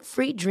your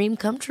guilt-free dream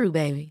come true,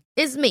 baby.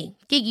 It's me,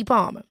 Keke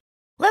Palmer.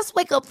 Let's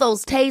wake up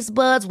those taste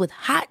buds with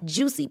hot,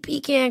 juicy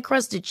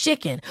pecan-crusted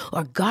chicken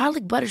or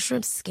garlic butter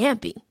shrimp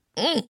scampi.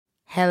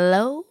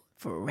 Hello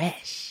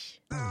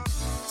Fresh.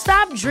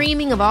 Stop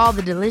dreaming of all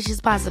the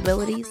delicious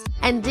possibilities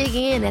and dig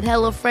in at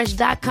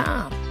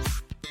HelloFresh.com.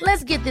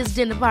 Let's get this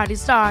dinner party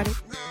started.